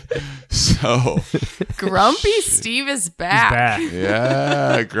 So, Grumpy Steve is back. Back.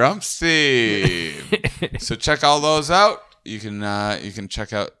 yeah, Grump Steve. So check all those out. You can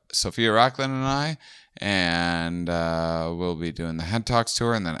check out Sophia Rockland and I, and we'll be doing the Head Talks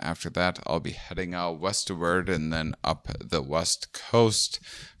tour, and then after that, I'll be heading out westward and then up the West Coast.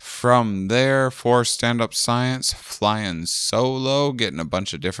 From there, for stand-up science, flying solo, getting a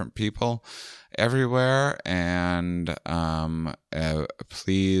bunch of different people everywhere, and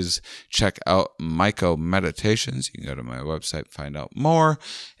please check out Myco Meditations. You can go to my website, find out more.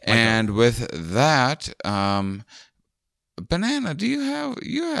 And with that, Banana, do you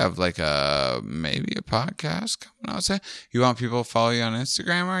have like maybe a podcast coming out? Say you want people to follow you on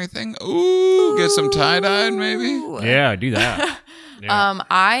Instagram or anything? Ooh, get some tie-dyed maybe. Yeah, do that. Yeah.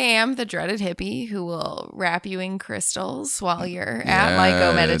 I am the dreaded hippie who will wrap you in crystals while you're at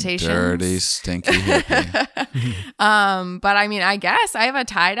Myco Meditations. Dirty, stinky hippie. But I mean, I guess I have a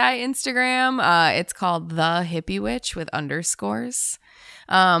tie-dye Instagram. It's called The Hippie Witch with underscores.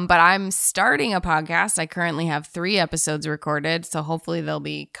 But I'm starting a podcast. I currently have 3 episodes recorded, so hopefully they'll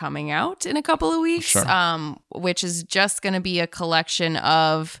be coming out in a couple of weeks. Sure. Which is just going to be a collection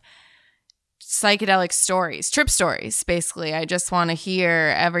of psychedelic stories, trip stories, basically. I just want to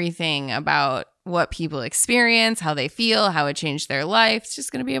hear everything about what people experience, how they feel, how it changed their life. It's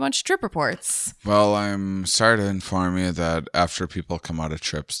just going to be a bunch of trip reports. Well, I'm sorry to inform you that after people come out of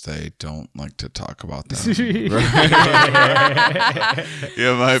trips, they don't like to talk about them.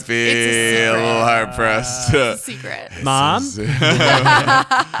 You might be It's a a little secret. hard pressed. It's a secret. Mom?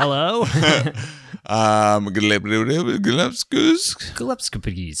 Hello? Gillespie's.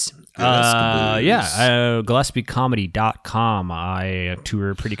 GillespieComedy.com. I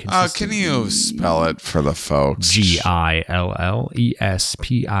tour pretty consistently. Can you spell it for the folks?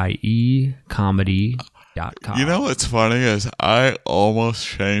 GILLESPIE comedy.com. You know what's funny is I almost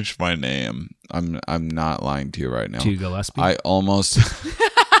changed my name. I'm not lying to you right now. To Gillespie? I almost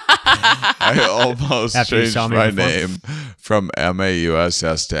After you changed saw me my before? name from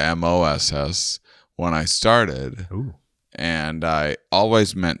MAUSS to MOSS when I started. Ooh. And I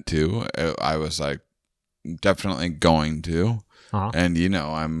always meant to. I was like definitely going to. Uh-huh. And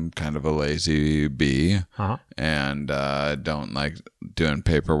I'm kind of a lazy bee Uh-huh. and don't like doing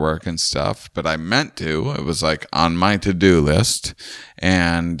paperwork and stuff, but I meant to. It was like on my to-do list,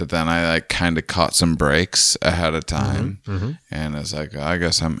 and then I like kind of caught some breaks ahead of time, and it's like, I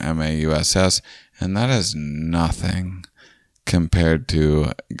guess I'm MAUSS, and that is nothing compared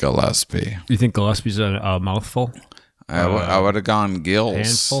to Gillespie. You think Gillespie's a mouthful? I would have gone Gills.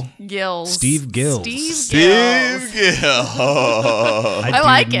 Handful? Gills. Steve Gills. Steve Gills. Gills. I I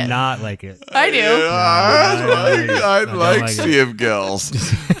like it. not like it. I do. I don't like like it. Steve Gills.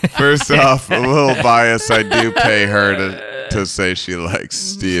 First off, a little bias. I do pay her to say she likes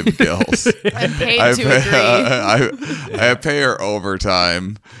Steve Gills. I'm paid to agree. I pay her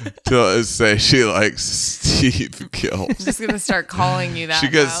overtime to say she likes Steve I'm Gills. just going to start calling you that She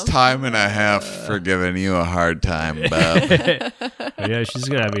gets now. time and a half for giving you a hard time, bub. Yeah, she's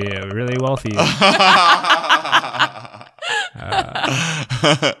going to be really wealthy.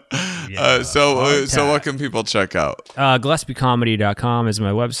 So what can people check out? GillespieComedy.com is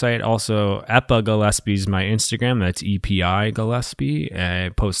my website. Also, Epa Gillespie's my Instagram. That's EPI Gillespie. I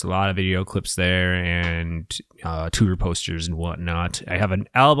post a lot of video clips there and tour posters and whatnot. I have an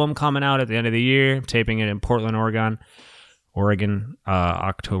album coming out at the end of the year. I'm taping it in Portland, Oregon,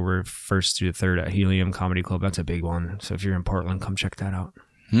 October 1st through the 3rd at Helium Comedy Club. That's a big one. So if you're in Portland, come check that out.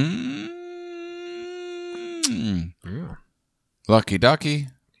 Yeah. Lucky Ducky,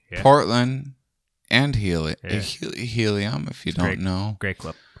 Yeah. Portland, and Helium. Yeah. Helium, if you don't know. Great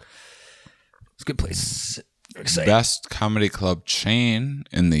club. It's a good place. Exciting. Best comedy club chain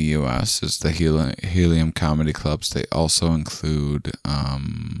in the U.S. is the Helium Comedy Clubs. They also include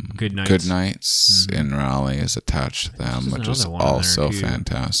Good Nights. Good Nights in Raleigh is attached to them, There's which is another one in there, also too.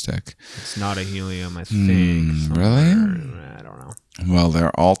 fantastic. It's not a Helium, I think. Really? I don't know. Well,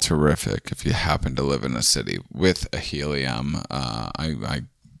 they're all terrific if you happen to live in a city with a Helium. I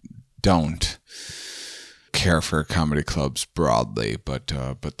don't care for comedy clubs broadly, but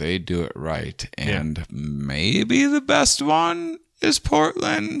they do it right. And maybe the best one is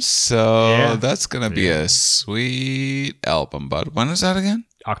Portland. So Yeah. that's going to be a sweet album, bud. When is that again?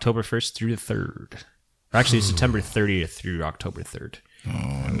 October 1st through the 3rd. Or actually, September 30th through October 3rd.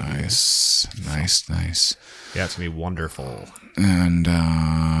 Oh, nice. Nice. Yeah, it's going to be wonderful. And,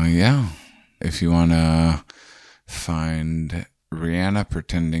 if you want to find Rihanna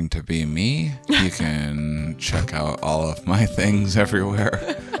pretending to be me, you can check out all of my things everywhere.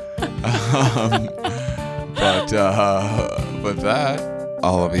 But that,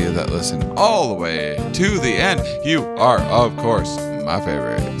 all of you that listen all the way to the end, you are, of course, my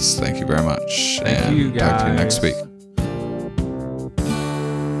favorites. Thank you very much. Thank you, guys. Talk to you next week.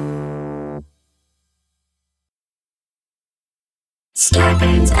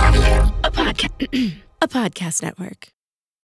 Starburns Audio, a podcast network.